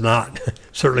 but it's not.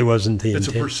 Certainly wasn't the intent.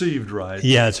 It's a perceived right.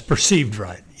 Yeah, it's a perceived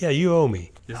right. Yeah, you owe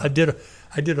me. Yeah.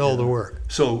 I did all the work.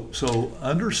 So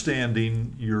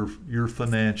understanding your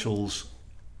financials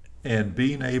and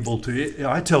being able to,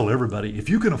 I tell everybody, if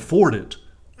you can afford it,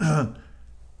 have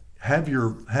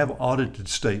audited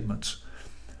statements.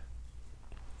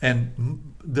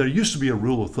 And there used to be a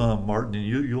rule of thumb, Martin, and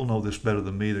you'll know this better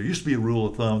than me. There used to be a rule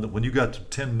of thumb that when you got to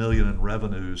 10 million in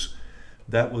revenues,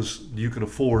 that was you could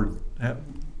afford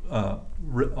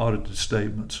audited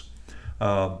statements.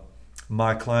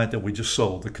 My client that we just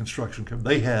sold, the construction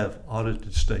company, they have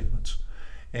audited statements,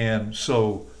 and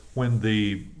so when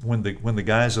the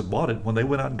guys that bought it, when they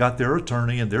went out and got their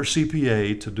attorney and their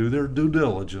CPA to do their due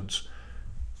diligence,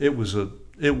 it was a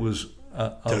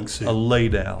lay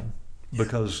down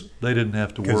because they didn't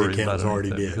have to worry about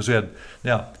anything. Because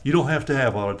now you don't have to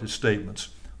have audited statements,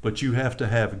 but you have to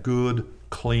have good,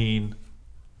 clean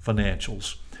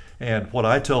financials. And what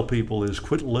I tell people is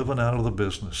quit living out of the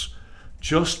business.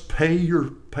 Just pay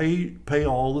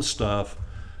all the stuff.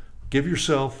 Give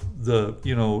yourself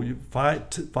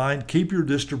keep your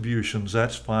distributions,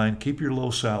 that's fine. Keep your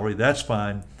low salary, that's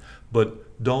fine.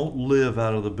 But don't live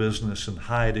out of the business and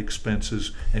hide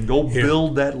expenses and go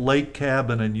build that lake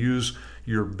cabin and use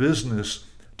your business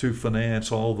to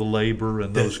finance all the labor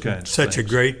and those kinds of things. Such a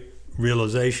great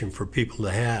realization for people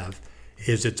to have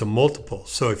is it's a multiple.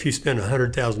 So if you spend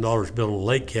 $100,000 building a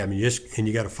lake cabin and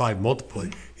you got a 5 multiple,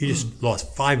 you just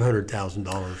lost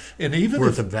 $500,000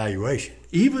 worth of valuation.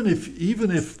 Even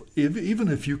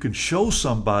if you can show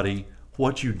somebody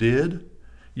what you did,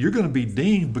 you're going to be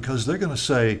dinged because they're going to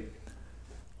say,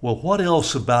 well, what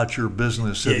else about your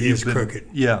business have you been crooked.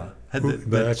 Yeah. But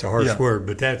that's a harsh word,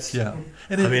 but that's and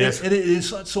it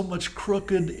is not so much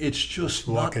crooked, it's just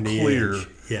not clear.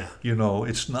 Yeah.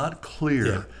 It's not clear.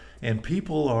 Yeah. And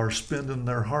people are spending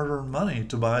their hard-earned money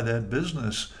to buy that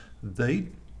business. They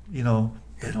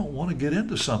don't want to get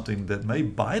into something that may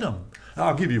bite them.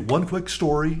 I'll give you one quick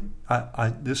story.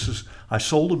 I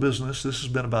sold a business. This has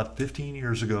been about 15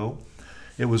 years ago.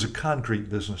 It was a concrete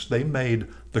business. They made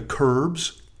the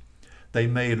curbs. They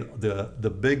made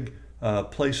the big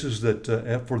places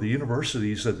that for the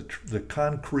universities that the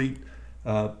concrete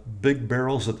big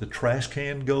barrels that the trash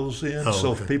can goes in,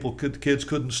 if kids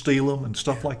couldn't steal them and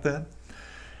stuff like that.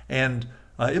 And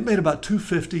it made about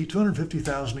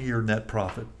 $250,000 a year net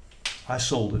profit. I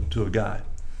sold it to a guy.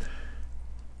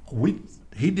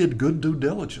 He did good due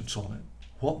diligence on it.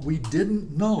 What we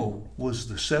didn't know was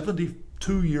the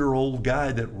 72-year-old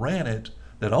guy that ran it,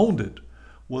 that owned it,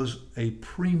 was a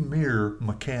premier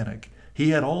mechanic. He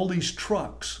had all these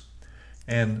trucks,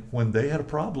 and when they had a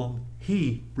problem,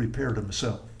 he repaired them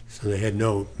himself. So they had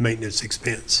no maintenance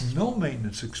expense. No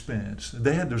maintenance expense.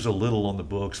 There's a little on the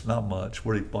books, not much,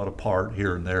 where he bought a part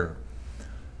here and there.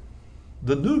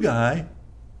 The new guy,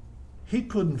 he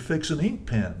couldn't fix an ink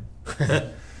pen.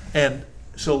 And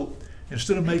so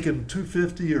instead of making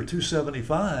 $250 or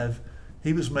 $275,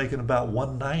 he was making about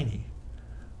 $190.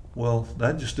 Well,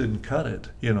 that just didn't cut it,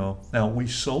 Now we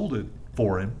sold it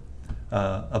for him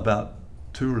about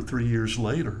 2 or 3 years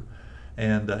later.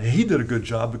 And he did a good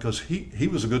job because he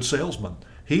was a good salesman.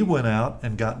 He went out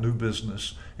and got new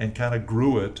business and kind of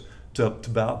grew it to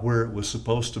about where it was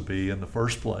supposed to be in the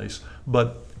first place.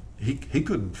 But he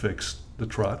couldn't fix the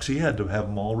trucks. He had to have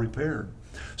them all repaired.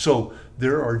 So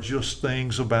there are just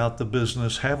things about the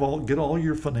business. Get all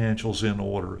your financials in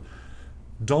order.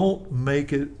 Don't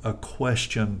make it a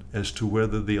question as to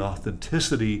whether the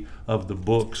authenticity of the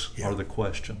books are the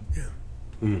question. Yeah.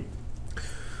 Mm.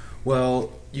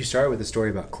 Well, you started with the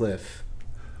story about Cliff.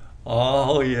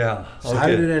 Oh yeah. So how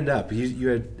did it end up? You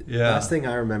had last thing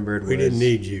I remembered was we didn't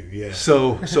need you. Yeah.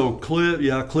 So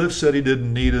Cliff said he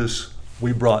didn't need us.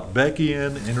 We brought Becky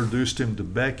in, introduced him to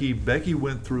Becky. Becky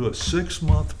went through a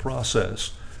 6-month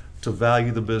process to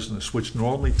value the business, which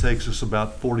normally takes us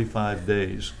about 45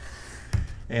 days.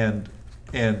 And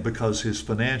because his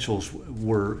financials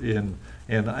were in,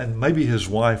 and maybe his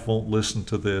wife won't listen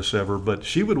to this ever, but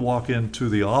she would walk into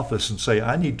the office and say,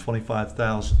 I need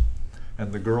 $25,000.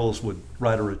 And the girls would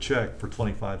write her a check for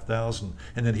 $25,000.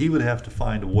 And then he would have to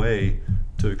find a way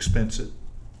to expense it,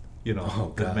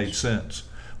 that made sense.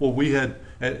 Well, we had,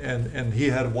 and he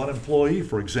had one employee,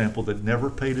 for example, that never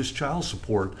paid his child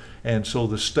support. And so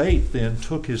the state then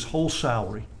took his whole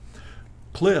salary.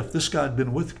 Cliff, this guy had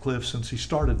been with Cliff since he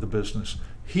started the business.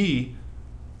 He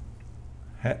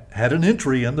had an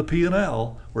entry in the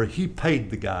P&L where he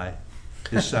paid the guy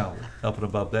his salary up and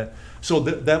above that. So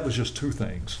that was just 2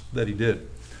 things that he did.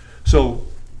 So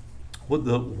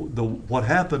what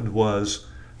happened was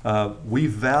we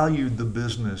valued the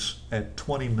business at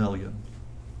 $20 million.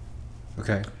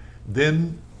 Okay.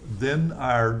 Then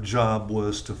our job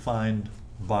was to find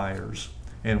buyers,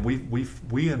 and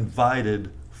we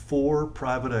invited 4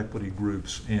 private equity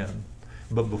groups in,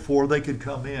 but before they could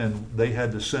come in, they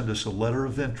had to send us a letter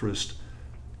of interest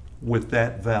with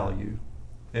that value,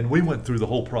 and we went through the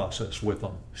whole process with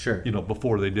them. Sure.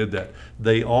 Before they did that,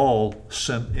 they all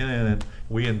sent in, and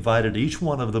we invited each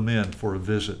one of them in for a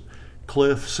visit.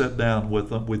 Cliff sat down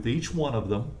with each one of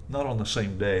them, not on the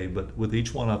same day, but with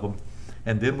each one of them.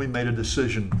 And then we made a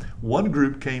decision. One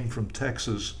group came from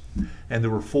Texas, and there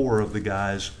were 4 of the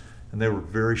guys, and they were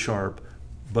very sharp.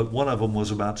 But one of them was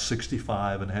about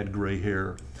 65 and had gray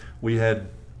hair. We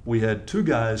had 2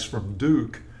 guys from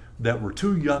Duke that were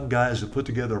 2 young guys that put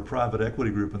together a private equity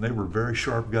group, and they were very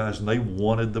sharp guys, and they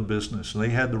wanted the business, and they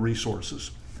had the resources.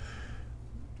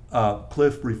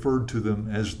 Cliff referred to them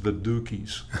as the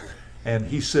Dukies. And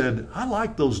he said, I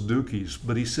like those Dukies,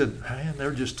 but he said, man, they're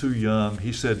just too young.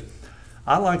 He said,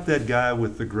 I like that guy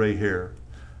with the gray hair.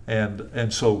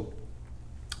 And so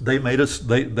they made a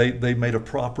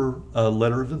proper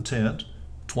letter of intent,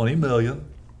 $20 million.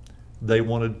 They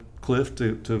wanted Cliff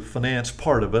to finance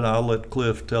part of it. I'll let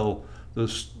Cliff tell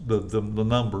the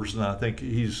numbers, and I think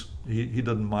he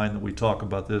doesn't mind that we talk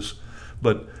about this,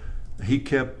 but he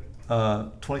kept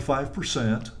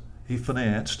 25%. He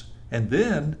financed, and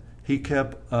then he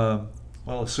kept.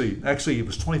 Let's see. Actually, it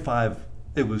was 25.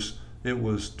 It was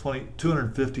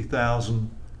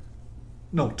 250,000.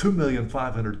 No,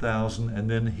 2,500,000, and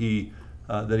then he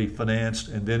financed,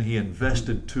 and then he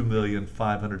invested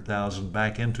 2,500,000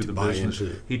 back into the business.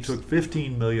 He took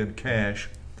 15 million cash,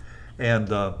 and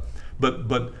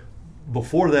but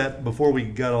before we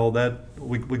got all that,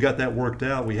 we got that worked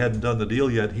out. We hadn't done the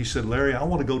deal yet. He said, Larry, I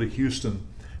want to go to Houston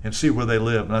and see where they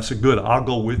live. And I said, good, I'll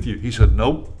go with you. He said,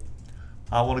 nope,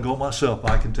 I want to go myself.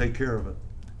 I can take care of it.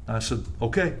 And I said,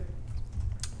 okay.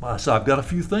 I said, I've got a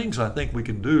few things I think we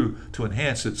can do to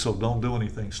enhance it, so don't do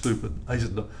anything stupid.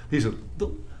 He said,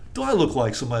 do I look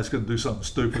like somebody's going to do something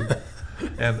stupid?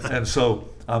 and so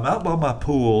I'm out by my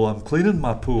pool. I'm cleaning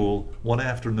my pool one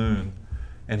afternoon,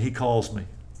 and he calls me.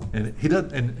 And he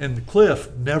doesn't. And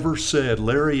Cliff never said,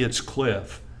 Larry, it's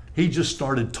Cliff. He just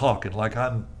started talking like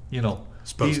I'm,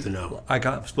 supposed to know. Like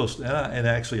I'm supposed to, and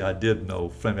actually I did know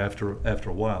from after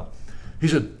a while. He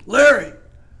said, Larry,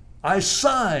 I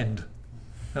signed.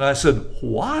 And I said,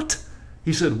 what?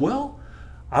 He said, well,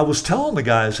 I was telling the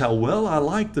guys how well I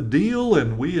liked the deal,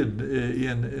 and we had,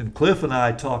 and Cliff and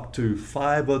I talked to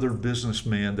 5 other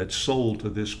businessmen that sold to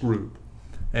this group,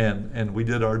 and we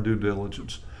did our due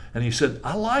diligence. And he said,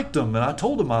 I liked them, and I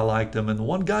told him I liked them. And the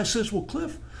one guy says, well,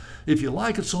 Cliff, if you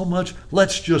like it so much,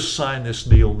 let's just sign this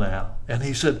deal now. And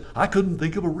he said, I couldn't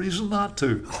think of a reason not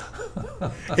to.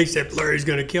 He said, Larry's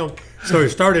going to kill him. So he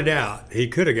started out, he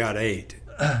could have got 8.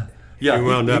 Yeah, he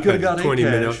wound up at got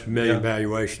 $20 million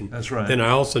valuation. That's right. Then I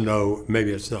also know,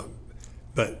 maybe it's not,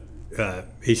 but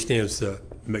he stands to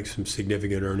make some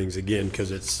significant earnings again because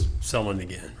it's selling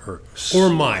again, or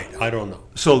might, I don't know.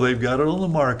 So they've got it on the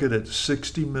market at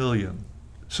 $60 million.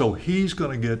 So he's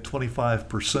going to get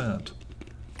 25%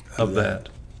 of that.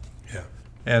 Yeah.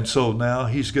 And so now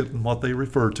he's getting what they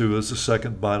refer to as the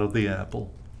second bite of the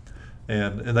apple.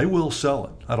 And they will sell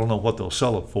it. I don't know what they'll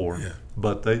sell it for,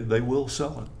 but they will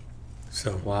sell it.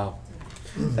 So wow,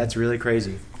 that's really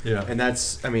crazy. Yeah. And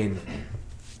that's,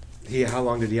 how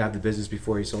long did he have the business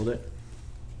before he sold it,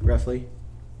 roughly?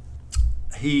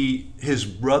 His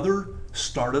brother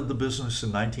started the business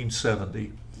in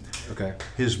 1970. Okay.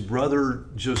 His brother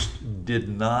just did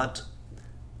not.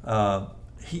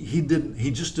 He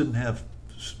just didn't have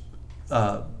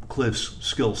Cliff's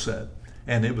skill set,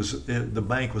 and the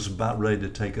bank was about ready to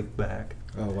take it back.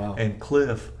 Oh wow. And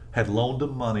Cliff had loaned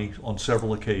him money on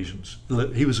several occasions.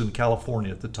 He was in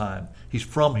California at the time. He's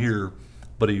from here,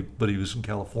 but he was in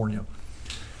California,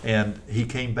 and he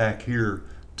came back here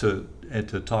to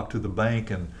talk to the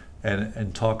bank,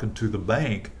 and talking to the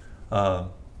bank,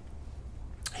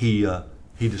 he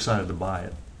decided to buy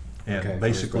it, and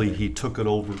basically he took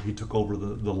over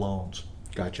the loans.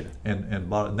 Gotcha. And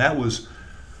bought it. And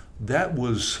that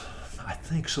was I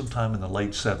think sometime in the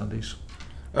late 70s.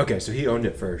 Okay, so he owned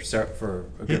it for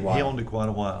a good while. He owned it quite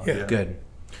a while. Yeah. Good.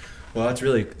 Well, that's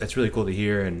really cool to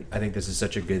hear, and I think this is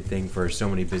such a good thing for so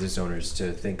many business owners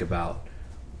to think about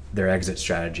their exit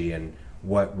strategy and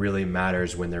what really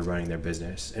matters when they're running their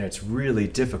business. And it's really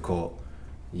difficult,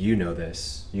 you know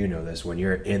this when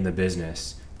you're in the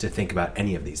business, to think about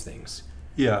any of these things.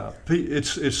 Yeah,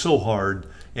 it's so hard,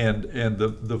 and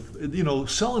the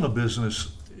selling a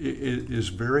business is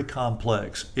very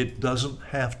complex. It doesn't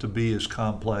have to be as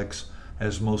complex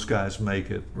as most guys make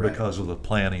it, right, because of the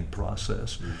planning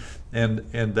process. Mm-hmm.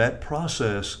 And that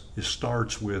process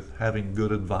starts with having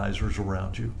good advisors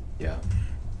around you. Yeah,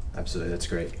 absolutely. That's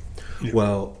great. Yeah.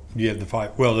 Well, you have the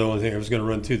 5. Well, the only thing I was going to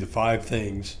run through the 5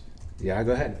 things. Yeah,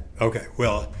 go ahead. Okay.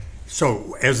 Well,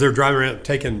 so as they're driving around,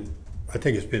 I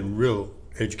think it's been real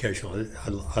educational.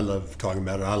 I love talking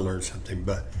about it. I learned something,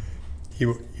 but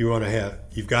you've got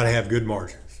to have good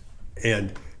margins,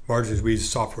 and margins, we use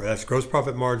software. That's gross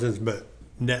profit margins, but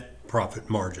net profit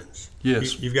margins.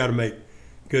 Yes. You've got to make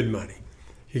good money.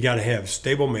 You got to have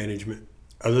stable management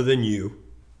other than you.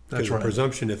 That's right. right. The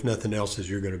presumption, if nothing else, is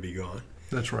you're going to be gone.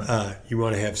 That's right. You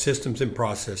want to have systems and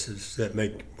processes that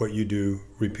make what you do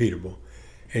repeatable,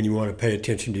 and you want to pay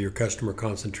attention to your customer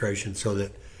concentration so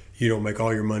that you don't make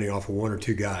all your money off of 1 or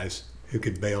 2 guys who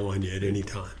could bail on you at any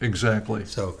time. Exactly.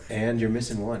 So, and you're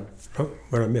missing one.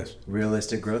 what did I miss?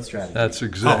 Realistic growth strategy. That's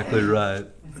exactly right.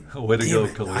 Way to go,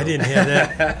 Khalil. I didn't have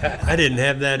that. I didn't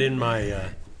have that in my.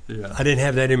 Yeah. I didn't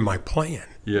have that in my plan.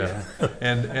 Yeah.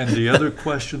 And the other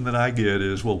question that I get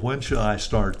is, well, when should I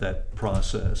start that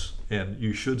process? And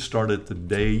you should start it the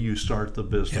day you start the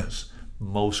business. Yeah.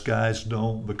 Most guys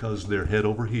don't, because they're head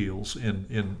over heels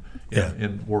in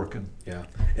working. Yeah.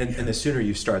 And the sooner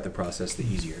you start the process, the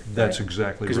easier. That's right?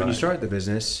 exactly right. Because when you start the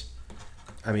business,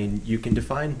 I mean, you can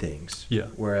define things. Yeah.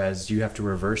 Whereas you have to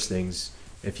reverse things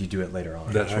if you do it later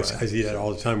on. That's right. I see that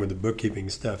all the time with the bookkeeping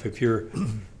stuff. If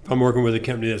I'm working with a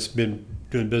company that's been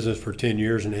doing business for 10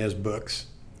 years and has books,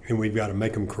 and we've got to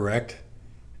make them correct,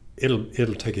 it'll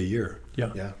take a year.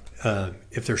 Yeah. Yeah.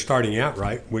 If they're starting out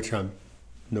right, which I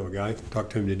know a guy,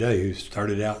 talked to him today, who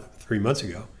started out 3 months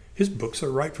ago. His books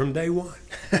are right from day one.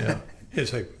 Yeah.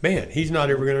 It's like, man, he's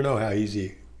not ever going to know how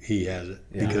easy he has it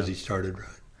because he started right.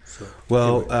 So,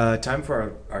 well, anyway. Time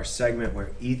for our segment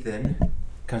where Ethan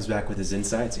comes back with his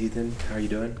insights. Ethan, how are you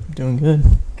doing? Doing good.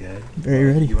 Good. Very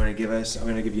ready. You want to give us, I'm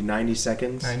going to give you 90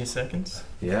 seconds. 90 seconds?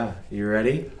 Yeah. You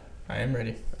ready? I am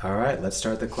ready. All right. Let's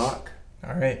start the clock.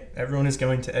 All right. Everyone is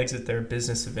going to exit their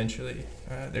business eventually.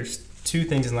 There's 2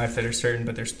 things in life that are certain,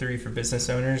 but there's 3 for business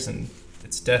owners, and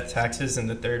it's death, taxes, and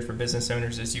the 3rd for business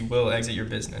owners is you will exit your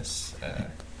business.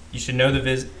 You should know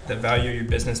the value of your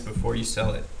business before you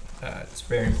sell it. It's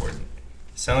very important.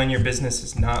 Selling your business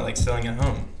is not like selling a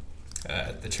home.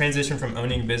 The transition from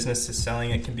owning a business to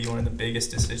selling it can be one of the biggest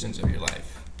decisions of your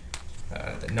life.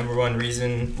 The number one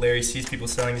reason Larry sees people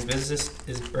selling his business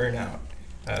is burnout.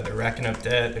 They're racking up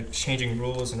debt, they're changing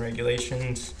rules and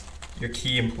regulations. Your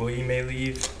key employee may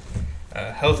leave.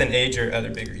 Health and age are other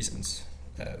big reasons.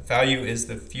 Value is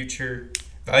in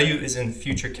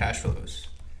future cash flows.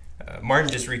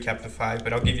 Martin just recapped the 5,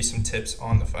 but I'll give you some tips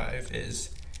on the 5.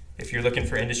 Is if you're looking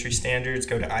for industry standards,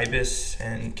 go to IBIS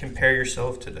and compare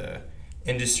yourself to the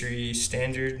industry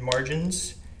standard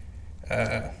margins.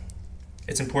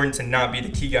 It's important to not be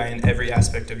the key guy in every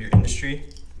aspect of your industry.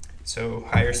 So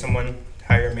hire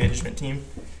a management team.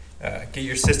 Get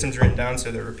your systems written down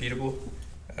so they're repeatable.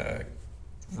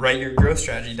 Write your growth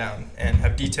strategy down and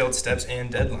have detailed steps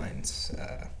and deadlines.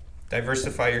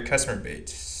 Diversify your customer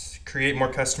base. Create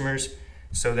more customers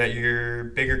so that your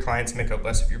bigger clients make up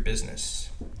less of your business.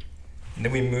 And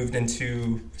then we moved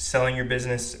into selling your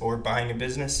business or buying a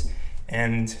business,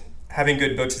 and having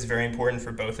good books is very important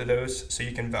for both of those so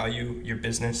you can value your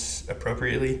business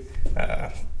appropriately.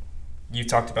 You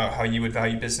talked about how you would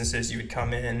value businesses. You would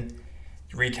come in,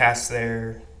 recast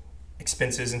their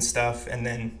expenses and stuff, and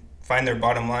then find their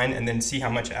bottom line and then see how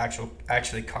much it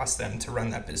actually costs them to run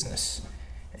that business.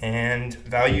 And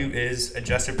value is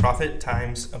adjusted profit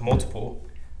times a multiple.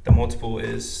 The multiple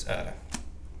is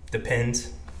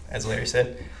depends, as Larry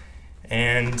said.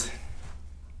 And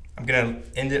I'm going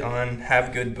to end it on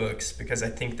have good books, because I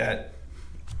think that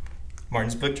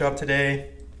Martin's book drop today,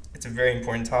 it's a very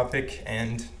important topic,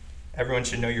 and everyone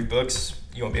should know your books.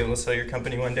 You won't be able to sell your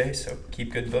company one day, so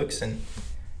keep good books, and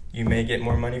you may get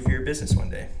more money for your business one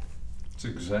day. That's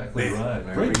exactly Man, right.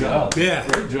 there Great we job. go. Yeah.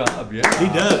 Great job. Yeah. He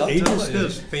does. I'll He tell just you.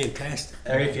 does fantastic.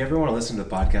 Larry, if you ever want to listen to the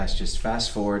podcast, just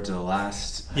fast forward to the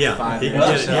last Yeah, 5 you minutes.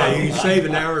 can or get- so. yeah, you can save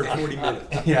an hour and 40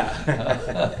 minutes. Yeah.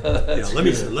 Yeah,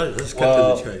 let's cut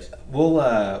Well, to the chase. we'll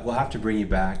have to bring you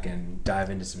back and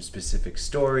dive into some specific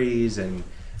stories and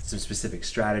some specific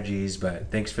strategies.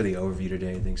 But thanks for the overview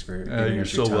today. Thanks for giving you're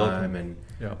us your so time, welcome. and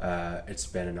Yeah. it's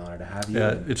been an honor to have you.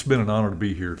 Yeah, it's been an honor to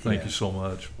be here. Thank Yeah. you so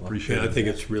much. Well, Appreciate Yeah, I it. think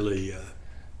it's really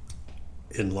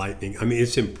enlightening. I mean,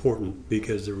 it's important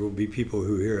because there will be people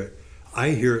who hear it. I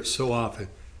hear it so often.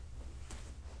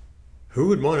 Who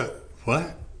would want to,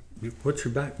 what? What's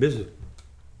your back business?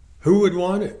 Who would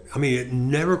want it? I mean, it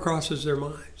never crosses their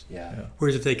minds. Yeah. Yeah.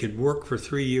 Whereas if they could work for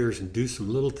 3 years and do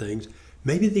some little things,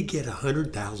 maybe they get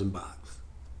 $100,000.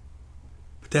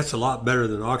 But that's a lot better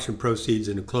than auction proceeds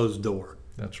in a closed door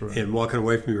That's right. and walking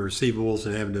away from your receivables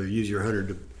and having to use your 100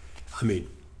 to, I mean,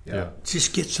 Yeah.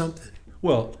 just get something.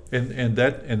 Well, and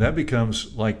that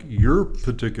becomes like your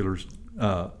particular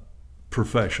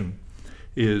profession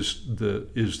is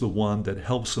the one that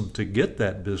helps them to get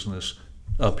that business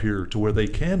up here to where they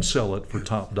can sell it for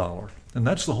top dollar, and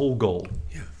that's the whole goal.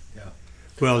 Yeah. Yeah.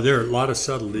 Well, there are a lot of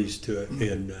subtleties to it,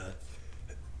 and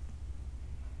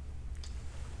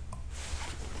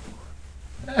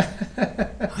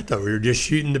I thought we were just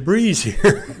shooting the breeze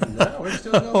here. No, we're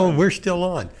still going. Oh, we're still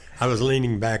on. I was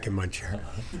leaning back in my chair.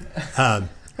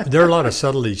 There are a lot of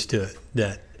subtleties to it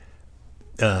that,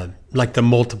 like the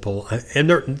multiple, and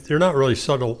they're not really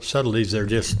subtleties. They're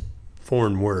just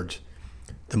foreign words.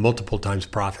 The multiple times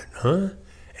profit, huh?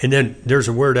 And then there's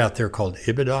a word out there called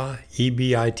EBITDA,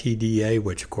 EBITDA,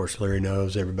 which of course Larry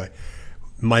knows. Everybody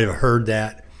might have heard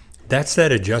that. That's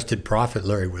that adjusted profit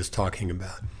Larry was talking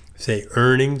about. Say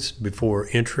earnings before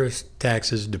interest,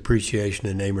 taxes, depreciation,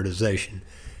 and amortization.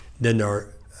 Then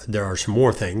there are some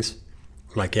more things,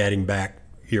 like adding back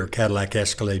your Cadillac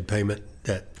Escalade payment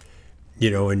that,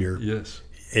 in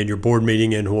your board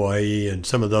meeting in Hawaii, and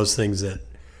some of those things that,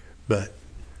 but.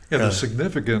 And the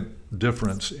significant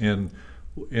difference in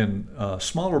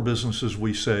smaller businesses,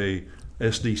 we say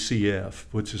SDCF,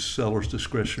 which is seller's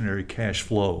discretionary cash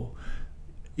flow.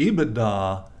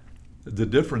 EBITDA, the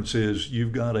difference is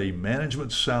you've got a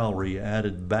management salary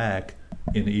added back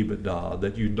in EBITDA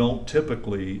that you don't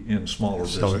typically in smaller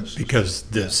businesses. Because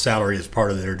the salary is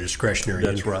part of their discretionary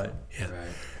That's income. right. Yeah. Right.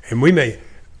 And we may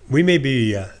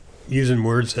be using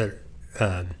words that are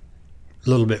a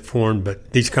little bit foreign,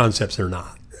 but these concepts are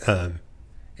not.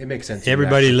 It makes sense.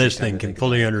 Everybody Actually, listening kind of can think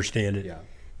fully about understand it Yeah.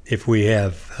 if we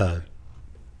have,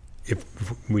 if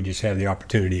we just have the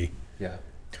opportunity. Yeah.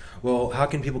 Well, how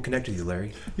can people connect with you,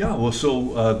 Larry? Yeah, well,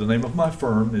 so the name of my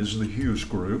firm is the Hughes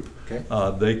Group. Okay.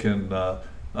 They can,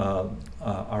 our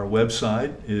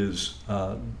website is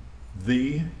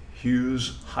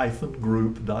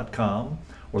thehughes-group.com,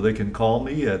 or they can call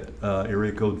me at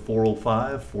area code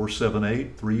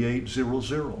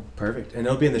 405-478-3800. Perfect. And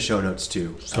it'll be in the show notes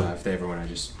too, if they ever want to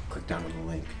just click down on the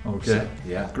link. Okay. So,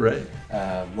 yeah. Great.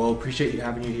 Well, appreciate you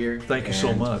having you here. Thank you so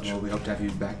and, much. Well, we hope to have you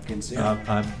back again soon.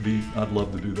 I'd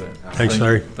love to do that. Thanks,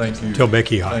 Larry. Thank you. Tell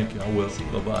Becky hi. Thank you. I will.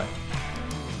 Bye-bye.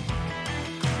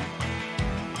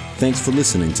 Thanks for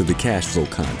listening to The Cash Flow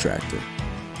Contractor.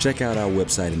 Check out our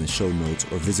website in the show notes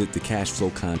or visit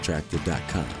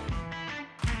thecashflowcontractor.com.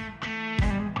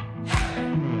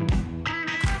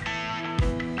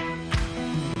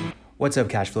 What's up,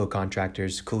 cash flow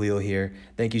contractors? Khalil here.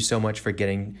 Thank you so much for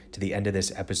getting to the end of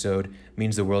this episode. It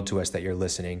means the world to us that you're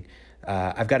listening.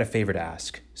 I've got a favor to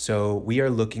ask. So we are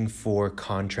looking for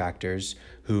contractors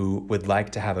who would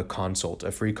like to have a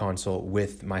free consult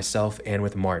with myself and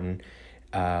with Martin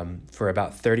for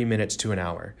about 30 minutes to an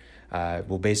hour.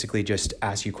 We'll basically just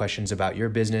ask you questions about your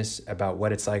business, about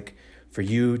what it's like for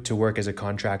you to work as a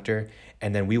contractor,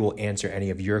 and then we will answer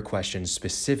any of your questions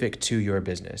specific to your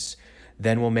business.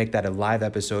 Then we'll make that a live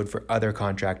episode for other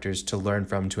contractors to learn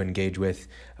from, to engage with,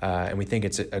 and we think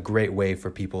it's a great way for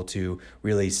people to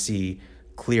really see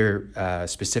clear,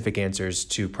 specific answers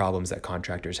to problems that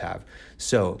contractors have.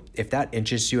 So if that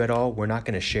interests you at all, we're not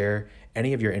going to share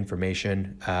any of your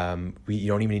information. You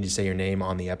don't even need to say your name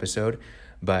on the episode,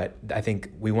 but I think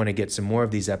we want to get some more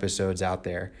of these episodes out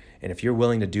there. And if you're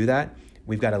willing to do that,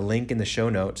 we've got a link in the show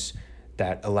notes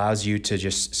that allows you to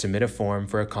just submit a form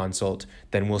for a consult.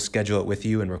 Then we'll schedule it with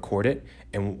you and record it,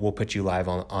 and we'll put you live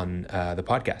on the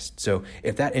podcast. So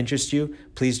if that interests you,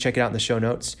 please check it out in the show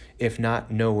notes. If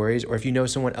not, no worries. Or if you know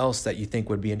someone else that you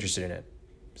think would be interested in it,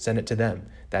 send it to them.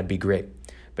 That'd be great.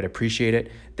 but appreciate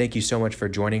it. Thank you so much for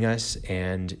joining us.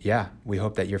 And yeah, we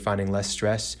hope that you're finding less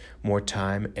stress, more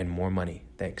time, and more money.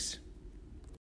 Thanks.